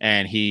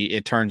 And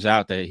it turns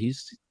out that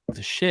he's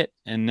the shit.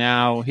 And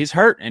now he's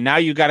hurt. And now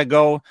you got to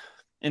go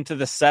into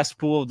the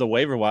cesspool of the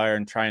waiver wire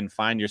and try and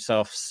find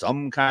yourself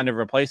some kind of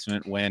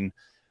replacement when,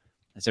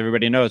 as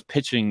everybody knows,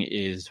 pitching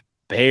is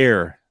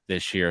bare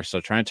this year. So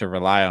trying to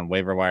rely on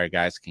waiver wire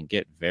guys can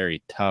get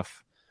very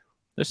tough.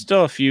 There's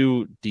still a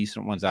few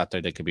decent ones out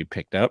there that could be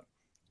picked up.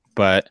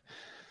 But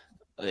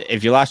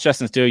if you lost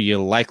Justin Steele,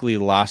 you likely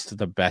lost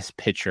the best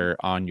pitcher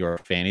on your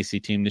fantasy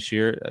team this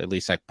year, at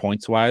least like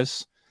points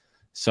wise.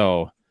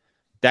 So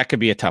that could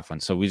be a tough one.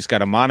 So we just got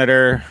to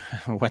monitor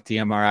what the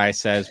MRI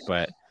says,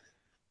 but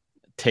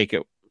take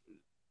it.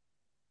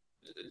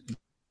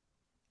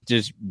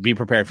 Just be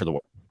prepared for the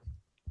worst.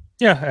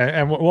 Yeah,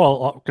 and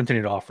we'll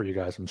continue to offer you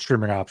guys some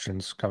streaming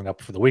options coming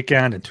up for the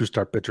weekend and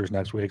 2-start pitchers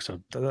next week.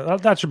 So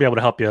that should be able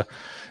to help you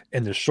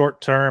in the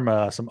short term.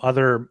 Some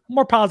other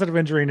more positive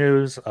injury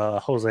news.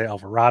 Jose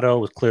Alvarado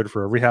was cleared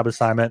for a rehab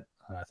assignment.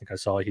 I think I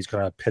saw he's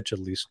going to pitch at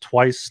least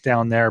twice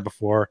down there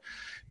before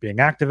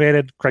being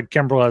activated. Craig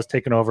Kimbrell has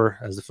taken over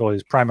as the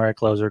Phillies' primary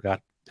closer,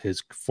 got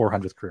his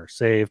 400th career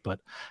save, but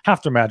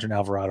have to imagine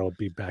Alvarado will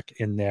be back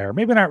in there.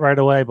 Maybe not right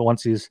away, but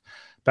once he's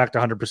back to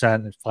 100%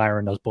 and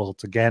firing those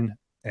bullets again.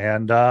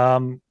 And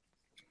then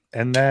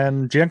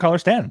Giancarlo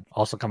Stanton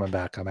also coming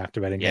back. I'm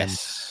activating him,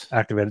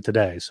 activated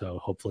today. So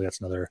hopefully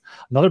that's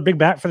another big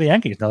bat for the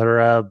Yankees,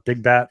 another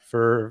big bat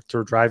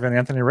to drive in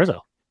Anthony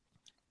Rizzo.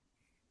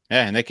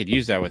 Yeah, and they could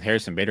use that with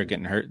Harrison Bader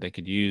getting hurt. They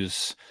could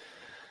use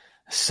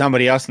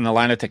somebody else in the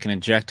lineup that can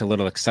inject a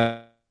little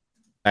excitement.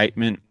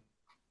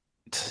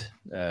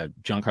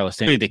 Giancarlo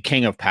Stanton, the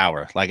king of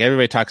power. Like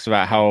everybody talks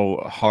about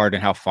how hard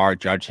and how far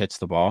Judge hits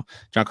the ball.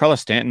 Giancarlo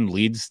Stanton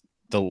leads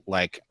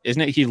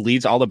isn't it? He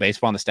leads all the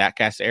baseball in the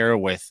StatCast era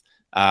with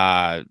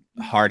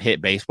hard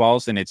hit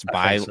baseballs, and it's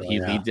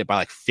leads it by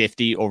like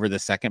 50 over the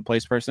second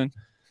place person.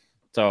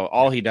 So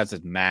all he does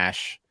is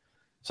mash.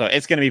 So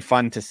it's going to be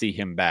fun to see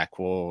him back.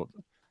 We'll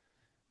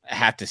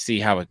have to see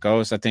how it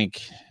goes. I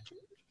think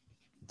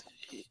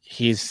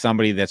he's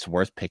somebody that's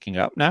worth picking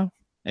up now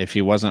if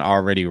he wasn't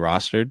already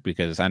rostered,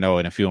 because I know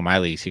in a few of my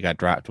leagues he got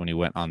dropped when he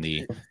went on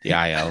the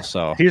IL.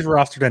 So he's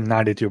rostered in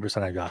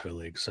 92% of Yahoo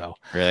leagues. So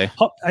really,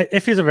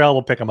 if he's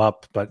available, pick him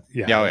up. But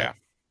yeah,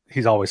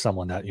 he's always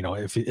someone that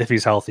if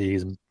he's healthy,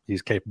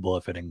 he's capable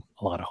of hitting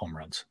a lot of home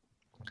runs.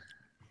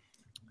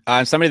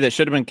 Somebody that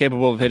should have been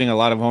capable of hitting a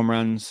lot of home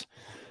runs,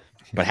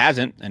 but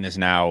hasn't and is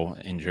now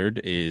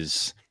injured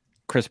is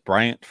Chris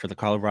Bryant for the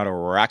Colorado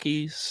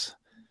Rockies.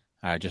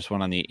 Just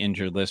went on the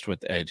injured list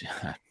with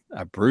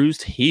a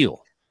bruised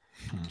heel.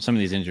 Some of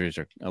these injuries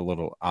are a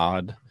little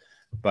odd,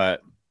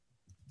 but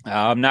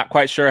I'm not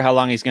quite sure how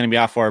long he's going to be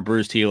out for. A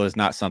bruised heel is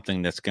not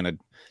something that's going to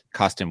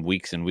cost him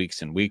weeks and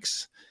weeks and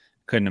weeks.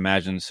 Couldn't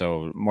imagine.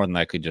 So more than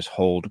likely just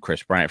hold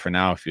Chris Bryant for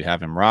now if you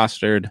have him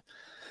rostered.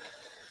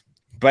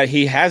 But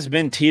he has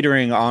been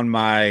teetering on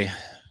my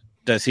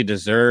does he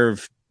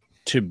deserve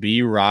to be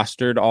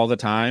rostered all the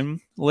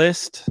time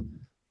list?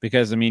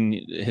 Because, I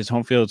mean, his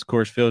home field is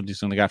Coors Field.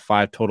 He's only got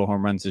 5 total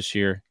home runs this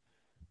year.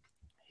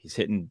 He's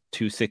hitting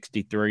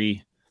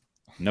 263,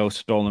 no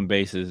stolen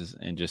bases,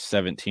 and just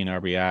 17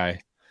 RBI.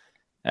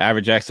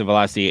 Average exit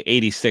velocity,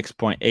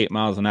 86.8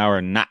 miles an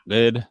hour, not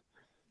good.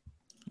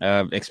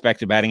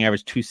 Expected batting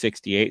average,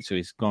 268, so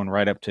he's going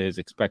right up to his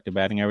expected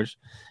batting average.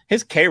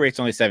 His K rate's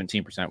only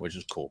 17%, which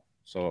is cool.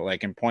 So,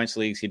 like in points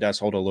leagues, he does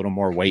hold a little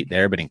more weight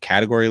there, but in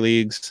category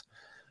leagues,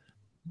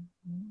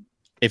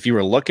 if you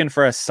were looking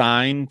for a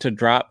sign to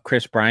drop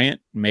Chris Bryant,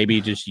 maybe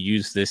just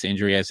use this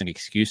injury as an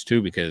excuse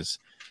to, because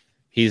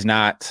he's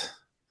not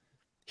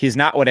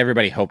what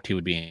everybody hoped he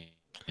would be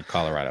in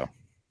Colorado.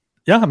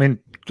 Yeah, I mean,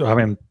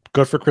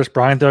 good for Chris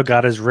Bryant though.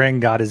 Got his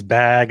ring, got his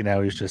bag. Now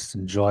he's just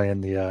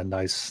enjoying the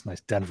nice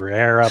Denver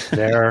air up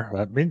there.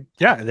 I mean,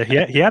 yeah,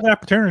 he had the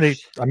opportunity.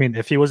 I mean,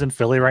 if he was in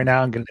Philly right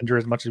now and getting injured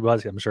as much as he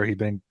was, I'm sure he'd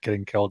been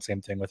getting killed.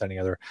 Same thing with any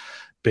other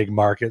big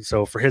market.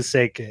 So for his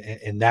sake,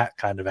 in that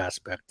kind of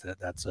aspect,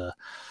 that's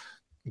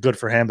good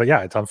for him. But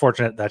yeah, it's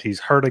unfortunate that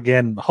he's hurt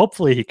again.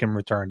 Hopefully, he can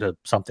return to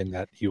something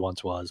that he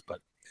once was. But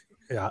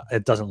yeah,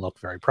 it doesn't look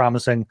very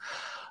promising.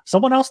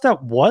 Someone else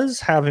that was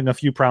having a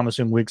few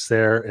promising weeks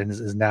there and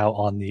is now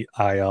on the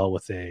IL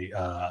with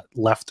a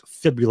left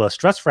fibula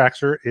stress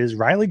fracture is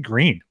Riley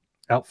Green,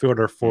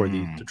 outfielder for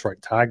the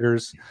Detroit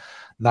Tigers.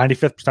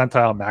 95th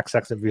percentile max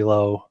exit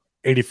velo,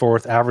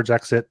 84th average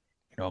exit.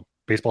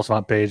 Baseball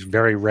Savant page,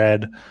 very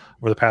red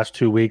over the past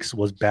 2 weeks,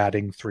 was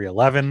batting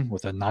 .311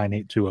 with a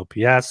 .982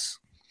 OPS.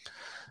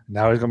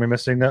 now he's going to be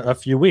missing a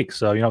few weeks.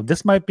 So,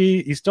 this might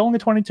be, he's still only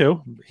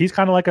 22. He's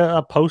kind of like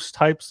a post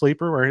type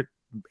sleeper where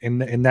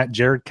in that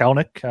Jared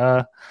Kelnick,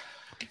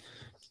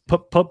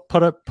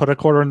 put a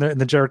quarter in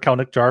the Jared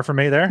Kelnick jar for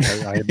me there.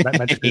 I had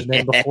mentioned his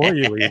name before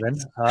you even.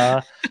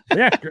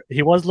 Yeah,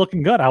 he was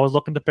looking good. I was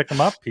looking to pick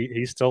him up.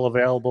 He's still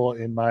available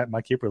in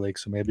my keeper league,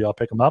 so maybe I'll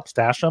pick him up,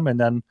 stash him, and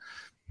then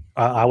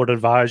I would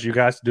advise you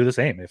guys to do the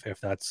same if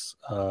that's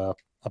a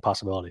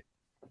possibility.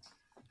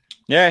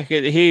 Yeah,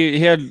 he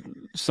had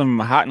some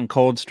hot and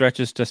cold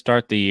stretches to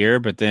start the year,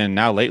 but then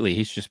now lately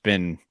he's just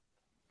been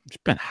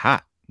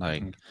hot.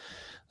 Like,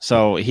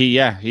 so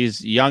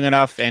he's young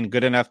enough and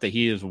good enough that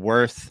he's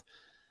worth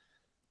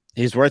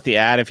the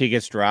ad if he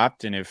gets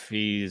dropped, and if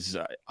he's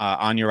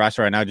on your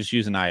roster right now, just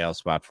use an IL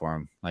spot for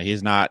him. Like,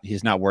 he's not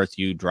worth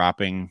you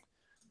dropping.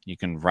 You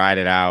can ride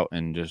it out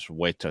and just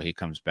wait till he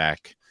comes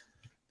back.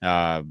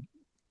 And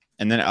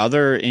then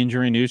other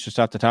injury news just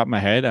off the top of my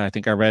head, I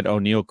think I read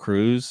O'Neal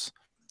Cruz.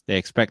 They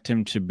expect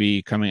him to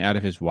be coming out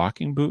of his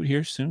walking boot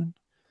here soon.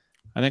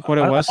 I think what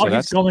it was. So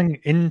that's going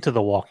into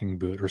the walking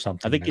boot or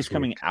something. I think he's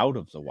coming out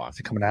of the walking. Is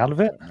he coming out of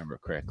it? If I remember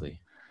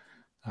correctly.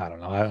 I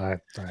don't know.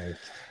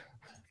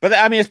 But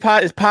I mean,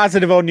 it's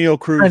positive O'Neal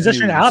Cruz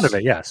transition news. Out of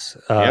it. Yes,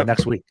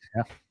 next week.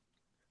 Yeah.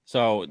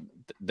 So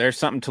there's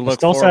something to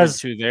look forward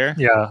to there.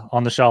 Yeah,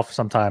 on the shelf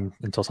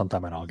until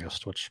sometime in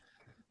August, which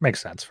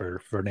makes sense for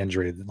an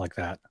injury like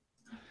that.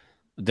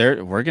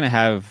 We're gonna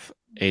have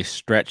a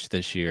stretch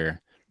this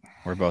year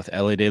where both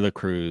Ellie De La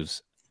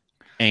Cruz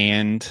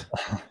and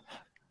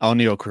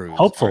O'Neal Cruz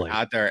hopefully are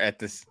out there at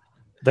this.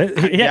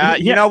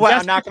 You know what?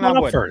 I'm knocking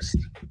on wood first.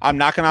 I'm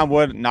knocking on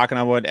wood. Knocking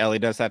on wood. Ellie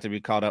does have to be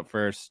called up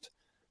first,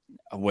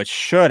 which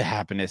should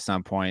happen at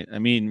some point. I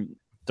mean,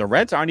 the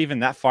Reds aren't even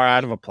that far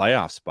out of a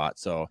playoff spot,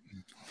 so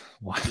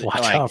watch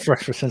out for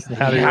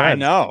Cincinnati. Yeah, I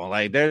know.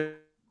 Like,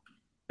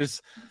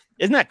 there's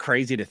isn't that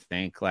crazy to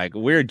think? Like,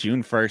 we're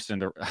June 1st,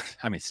 and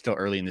I mean, still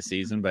early in the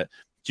season, but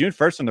June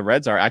 1st, and the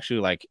Reds are actually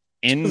like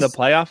in the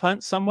playoff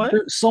hunt somewhat.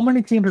 So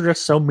many teams are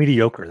just so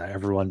mediocre that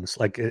everyone's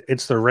like,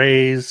 it's the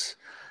Rays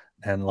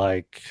and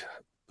like,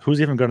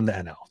 who's even good in the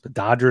NL? The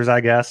Dodgers, I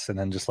guess, and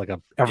then just like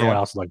everyone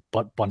else is like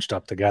bunched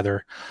up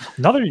together.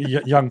 Another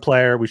young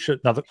player,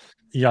 another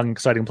young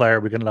exciting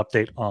player we get an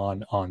update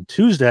on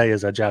Tuesday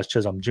is Jazz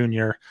Chisholm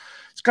Jr.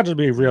 Scheduled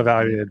to be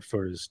reevaluated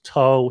for his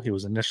toe. He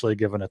was initially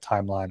given a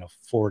timeline of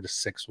 4 to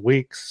 6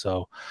 weeks,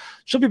 so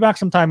she'll be back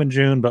sometime in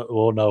June, but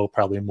we'll know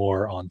probably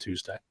more on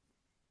Tuesday.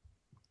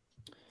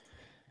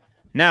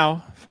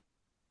 Now,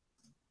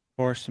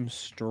 for some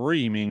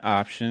streaming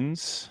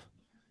options,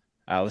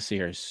 let's see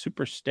here.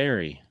 Super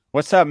Starry.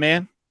 What's up,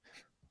 man?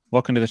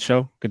 Welcome to the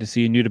show. Good to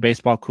see you. New to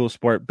baseball, cool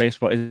sport.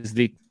 Baseball is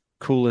the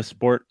coolest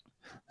sport,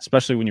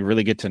 especially when you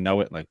really get to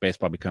know it. Like,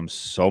 baseball becomes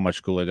so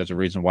much cooler. There's a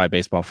reason why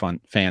baseball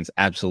fans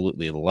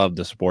absolutely love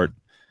the sport.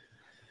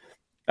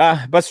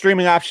 But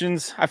streaming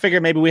options, I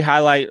figured maybe we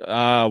highlight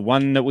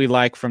one that we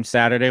like from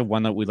Saturday,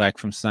 one that we like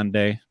from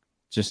Sunday,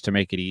 just to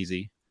make it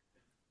easy.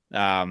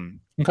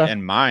 Okay.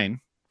 And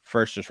mine,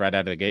 first, just right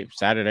out of the gate,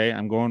 Saturday,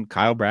 I'm going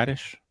Kyle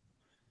Bradish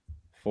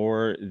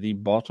for the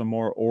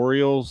Baltimore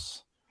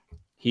Orioles.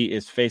 He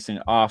is facing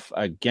off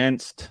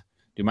against...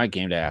 Dude, my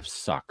game day app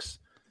sucks.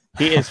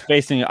 He is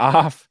facing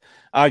off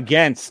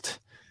against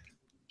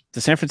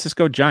the San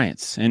Francisco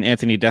Giants and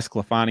Anthony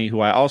Desclafani,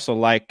 who I also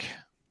like.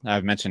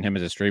 I've mentioned him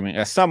as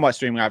a somewhat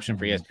streaming option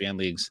for ESPN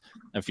leagues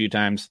a few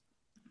times.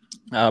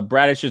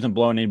 Bradish isn't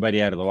blowing anybody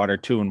out of the water.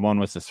 2-1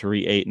 with a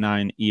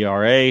 3.89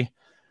 ERA.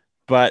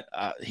 But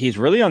he's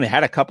really only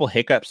had a couple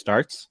hiccup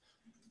starts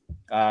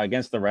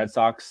against the Red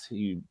Sox.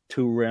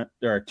 There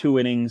are 2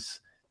 innings,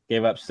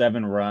 gave up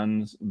 7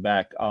 runs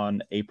back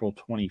on April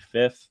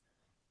 25th.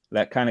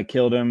 That kind of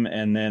killed him.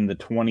 And then the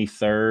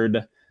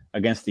 23rd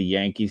against the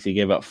Yankees, he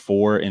gave up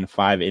 4 in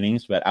 5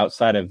 innings. But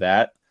outside of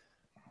that,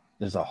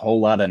 there's a whole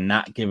lot of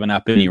not giving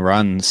up any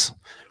runs.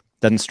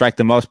 Doesn't strike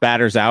the most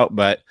batters out,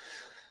 but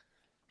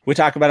we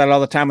talk about it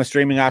all the time with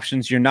streaming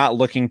options. You're not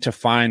looking to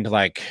find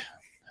like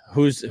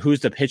who's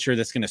the pitcher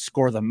that's going to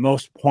score the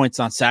most points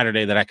on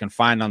Saturday that I can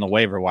find on the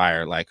waiver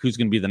wire. Like, who's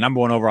going to be the number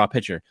 1 overall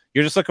pitcher.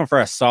 You're just looking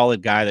for a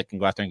solid guy that can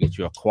go out there and get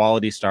you a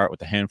quality start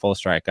with a handful of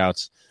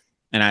strikeouts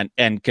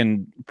and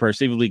can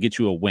perceivably get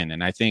you a win.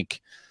 And I think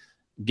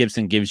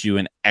Gibson gives you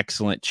an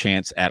excellent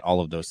chance at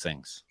all of those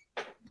things.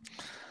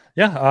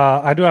 Yeah,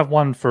 I do have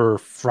one for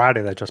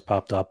Friday that just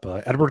popped up.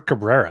 Edward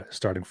Cabrera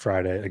starting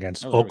Friday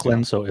against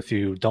Oakland. So if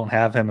you don't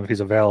have him, if he's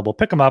available,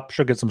 pick him up.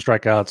 Should get some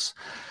strikeouts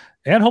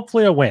and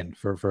hopefully a win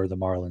for the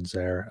Marlins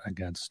there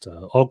against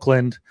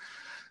Oakland.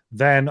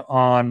 Then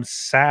on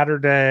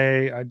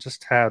Saturday, I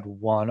just had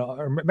one,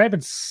 or maybe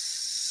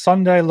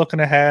Sunday looking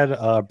ahead.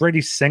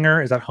 Brady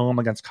Singer is at home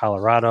against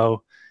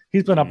Colorado.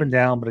 He's been up and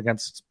down, but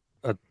against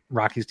a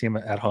Rockies team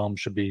at home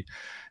should be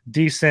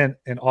decent.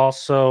 And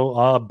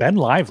also Ben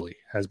Lively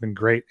has been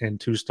great in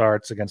 2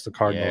 starts against the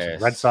Cardinals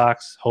and Red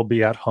Sox. He'll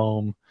be at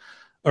home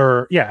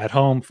at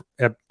home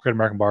at Great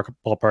American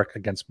Ballpark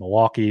against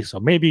Milwaukee. So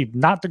maybe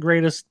not the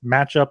greatest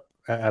matchup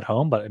at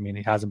home, but I mean,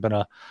 he hasn't been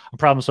a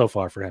problem so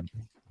far for him.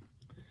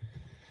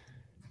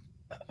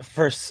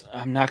 First,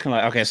 I'm not gonna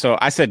lie. Okay, so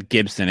I said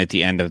Gibson at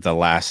the end of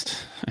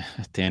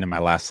my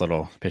last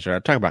little picture.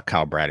 I'm talking about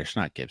Kyle Bradish,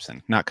 not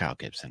Gibson, not Kyle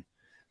Gibson,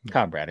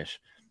 Kyle Bradish.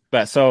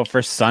 But so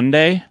for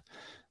Sunday,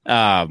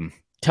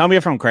 tell me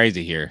if I'm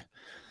crazy here.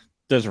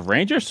 Does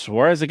Ranger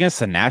Suarez against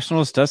the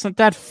Nationals, doesn't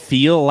that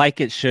feel like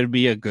it should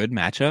be a good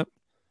matchup?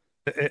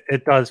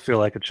 It does feel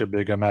like it should be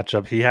a good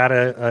matchup. He had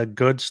a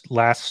good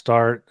last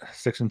start,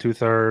 6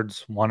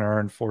 2/3, 1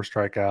 earned, 4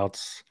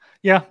 strikeouts.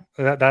 Yeah,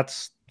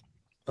 that's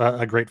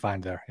a great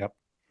find there. Yep.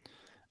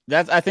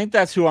 I think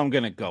that's who I'm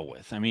going to go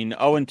with. I mean,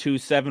 0-2,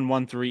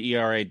 7.13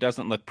 ERA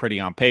doesn't look pretty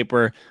on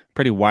paper,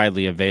 pretty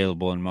widely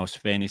available in most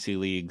fantasy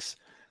leagues.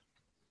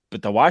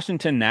 But the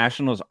Washington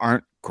Nationals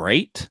aren't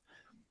great.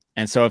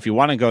 And so if you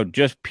want to go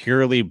just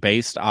purely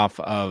based off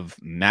of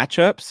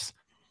matchups,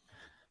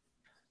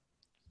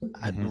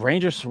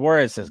 Ranger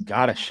Suarez has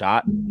got a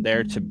shot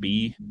there to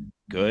be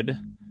good.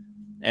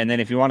 And then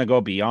if you want to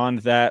go beyond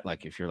that,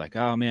 like if you're like,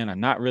 oh man, I'm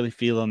not really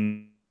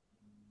feeling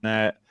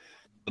that,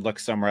 look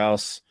somewhere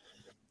else.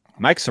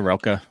 Mike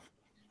Soroka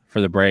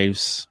for the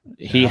Braves.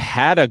 He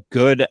had a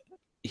good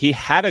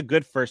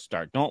first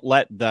start. Don't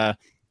let the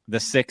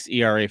 6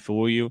 ERA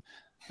fool you.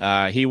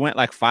 He went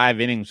like 5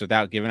 innings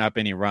without giving up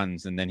any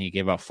runs, and then he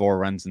gave up 4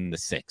 runs in the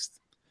 6th.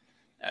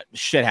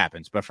 Shit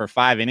happens, but for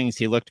 5 innings,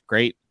 he looked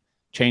great.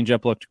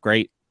 Changeup looked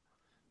great.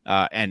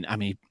 And I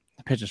mean,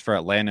 pitches for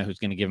Atlanta, who's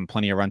going to give him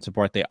plenty of run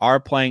support. They are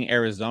playing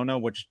Arizona,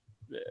 which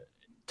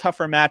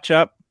tougher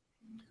matchup.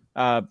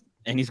 And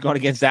he's going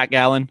against Zach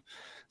Gallen.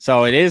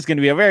 So it is going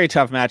to be a very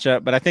tough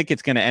matchup, but I think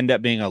it's going to end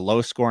up being a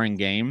low-scoring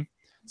game.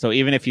 So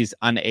even if he's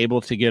unable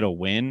to get a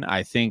win,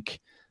 I think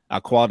a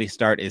quality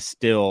start is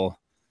still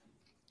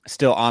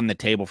on the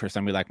table for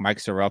somebody like Mike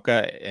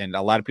Soroka. And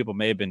a lot of people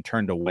may have been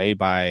turned away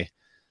by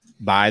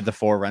the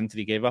 4 runs that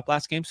he gave up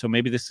last game. So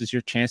maybe this is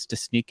your chance to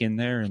sneak in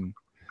there and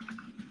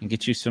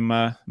get you some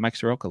Mike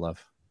Soroka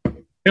love.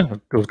 Yeah,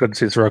 it was good to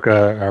see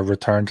Soroka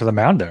return to the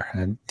mound there.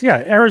 And yeah,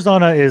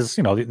 Arizona is,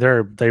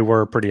 they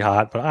were pretty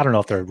hot, but I don't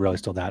know if they're really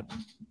still that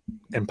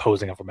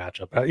imposing of a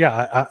matchup.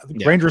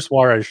 Ranger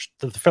Suarez,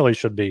 the Phillies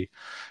should be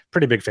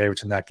pretty big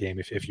favorites in that game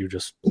if you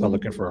just are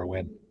looking for a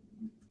win.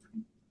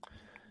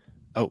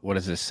 Oh, what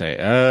does this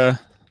say?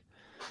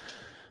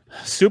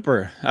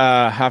 Super.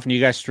 How often do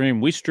you guys stream?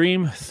 We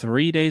stream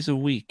 3 days a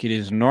week. It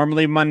is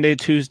normally Monday,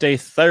 Tuesday,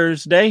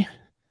 Thursday.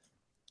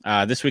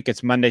 This week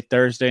it's Monday,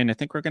 Thursday, and I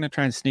think we're going to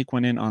try and sneak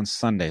one in on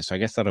Sunday. So I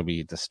guess that'll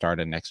be the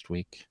start of next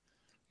week.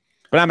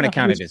 But I'm going to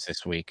count it as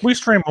this week. We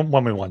stream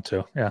when we want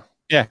to. Yeah.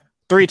 Yeah.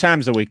 3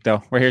 times a week,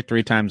 though. We're here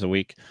 3 times a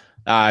week.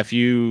 If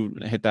you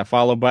hit that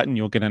follow button,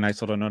 you'll get a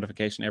nice little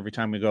notification every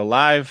time we go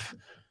live.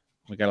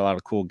 We got a lot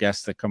of cool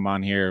guests that come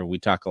on here. We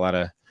talk a lot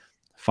of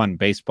fun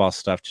baseball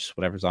stuff, just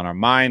whatever's on our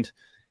mind.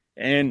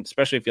 And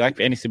especially if you like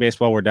fantasy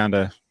baseball, we're down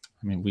to,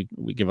 we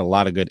give a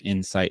lot of good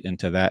insight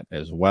into that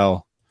as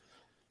well.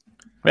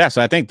 Yeah,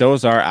 so I think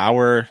those are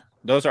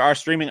our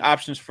streaming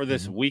options for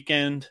this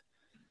weekend.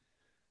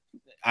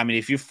 I mean,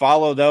 if you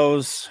follow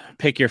those,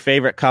 pick your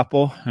favorite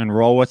couple and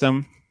roll with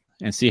them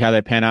and see how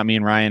they pan out. Me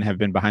and Ryan have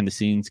been behind the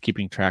scenes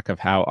keeping track of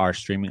how our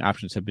streaming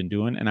options have been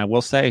doing. And I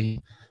will say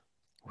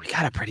we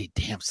got a pretty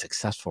damn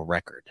successful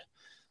record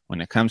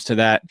when it comes to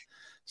that.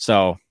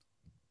 So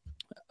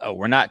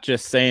we're not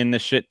just saying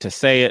this shit to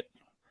say it.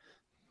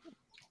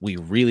 We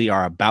really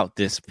are about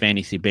this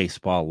fantasy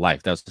baseball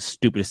life. That was the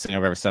stupidest thing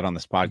I've ever said on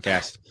this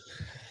podcast.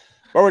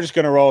 But we're just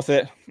going to roll with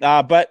it.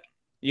 But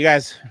you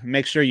guys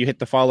make sure you hit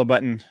the follow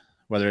button,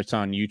 whether it's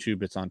on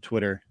YouTube, it's on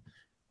Twitter,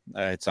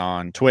 it's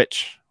on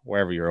Twitch,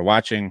 wherever you're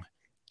watching.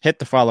 Hit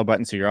the follow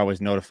button so you're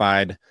always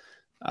notified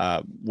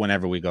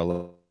whenever we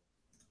go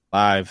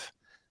live.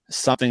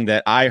 Something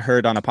that I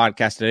heard on a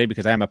podcast today,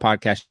 because I am a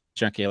podcast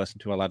junkie. I listen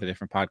to a lot of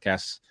different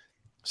podcasts.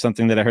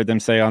 Something that I heard them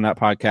say on that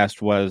podcast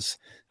was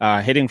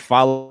hitting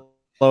follow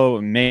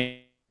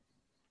may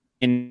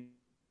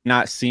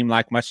not seem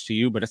like much to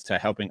you, but it's to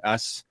helping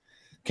us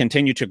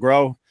continue to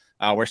grow.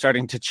 We're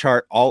starting to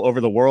chart all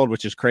over the world,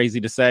 which is crazy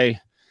to say,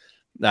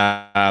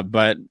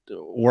 but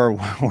we're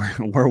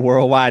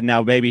worldwide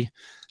now, baby.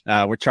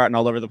 We're charting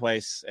all over the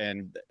place,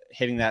 and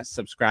hitting that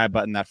subscribe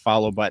button, that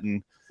follow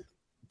button,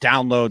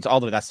 downloads,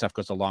 all of that stuff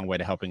goes a long way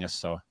to helping us.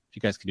 So if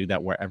you guys can do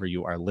that wherever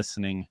you are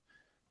listening,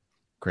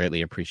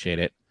 greatly appreciate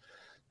it.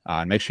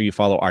 Make sure you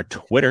follow our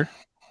Twitter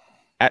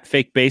at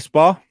Fake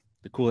Baseball,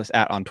 the coolest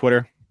on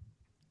Twitter.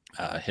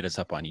 Hit us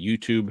up on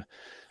YouTube,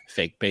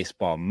 Fake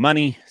Baseball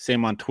Money.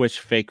 Same on Twitch,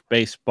 Fake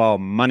Baseball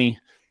Money.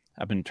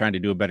 I've been trying to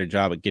do a better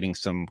job at getting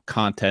some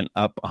content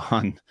up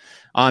on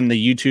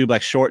the YouTube,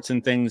 like shorts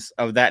and things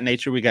of that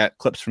nature. We got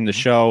clips from the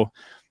show.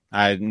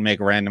 I make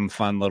random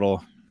fun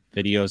little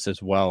videos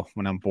as well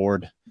when I'm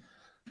bored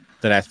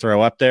that I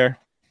throw up there.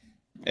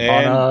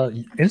 And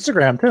on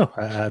Instagram too.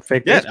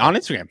 Fake baseball. On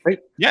Instagram. Fake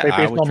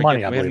Baseball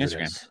Money, I believe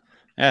Instagram. it is.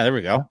 Yeah, there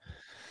we go.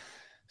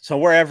 So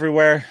we're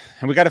everywhere.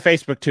 And we got a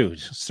Facebook too.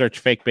 Just search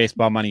Fake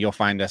Baseball Money. You'll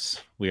find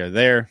us. We are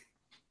there.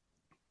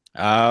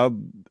 You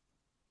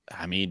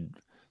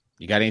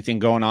got anything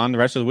going on the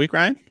rest of the week,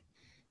 Ryan?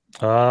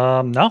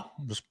 No,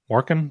 just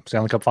working.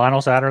 Stanley Cup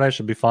final Saturday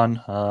should be fun.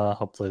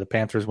 Hopefully the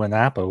Panthers win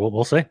that, but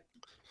we'll see.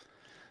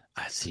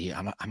 I see.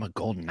 I'm a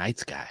Golden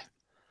Knights guy.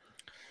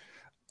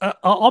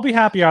 I'll be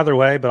happy either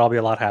way, but I'll be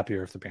a lot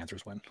happier if the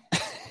Panthers win.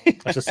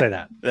 Let's just say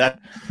that.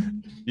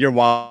 Your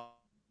wallet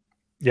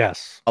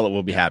Yes.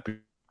 will be happy.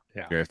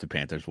 Yeah. If the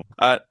Panthers win.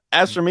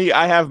 As for me,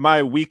 I have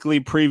my weekly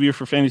preview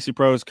for Fantasy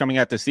Pros coming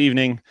out this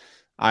evening.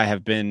 I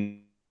have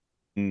been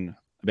a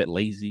bit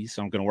lazy,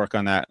 so I'm going to work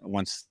on that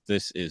once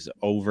this is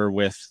over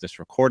with this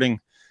recording.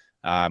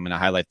 I'm going to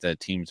highlight the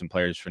teams and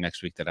players for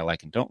next week that I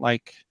like and don't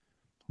like.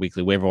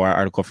 Weekly waiver wire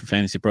article for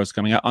Fantasy Pros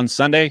coming out on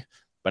Sunday.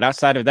 But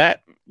outside of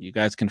that, you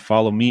guys can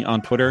follow me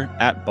on Twitter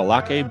at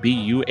Buhlockaye,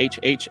 BUHHLOCKAYE.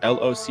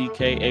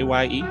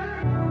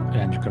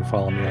 And you can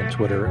follow me on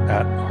Twitter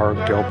at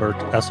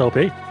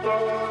RGilbertSOP.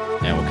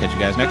 And we'll catch you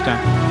guys next time.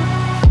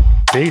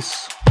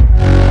 Peace.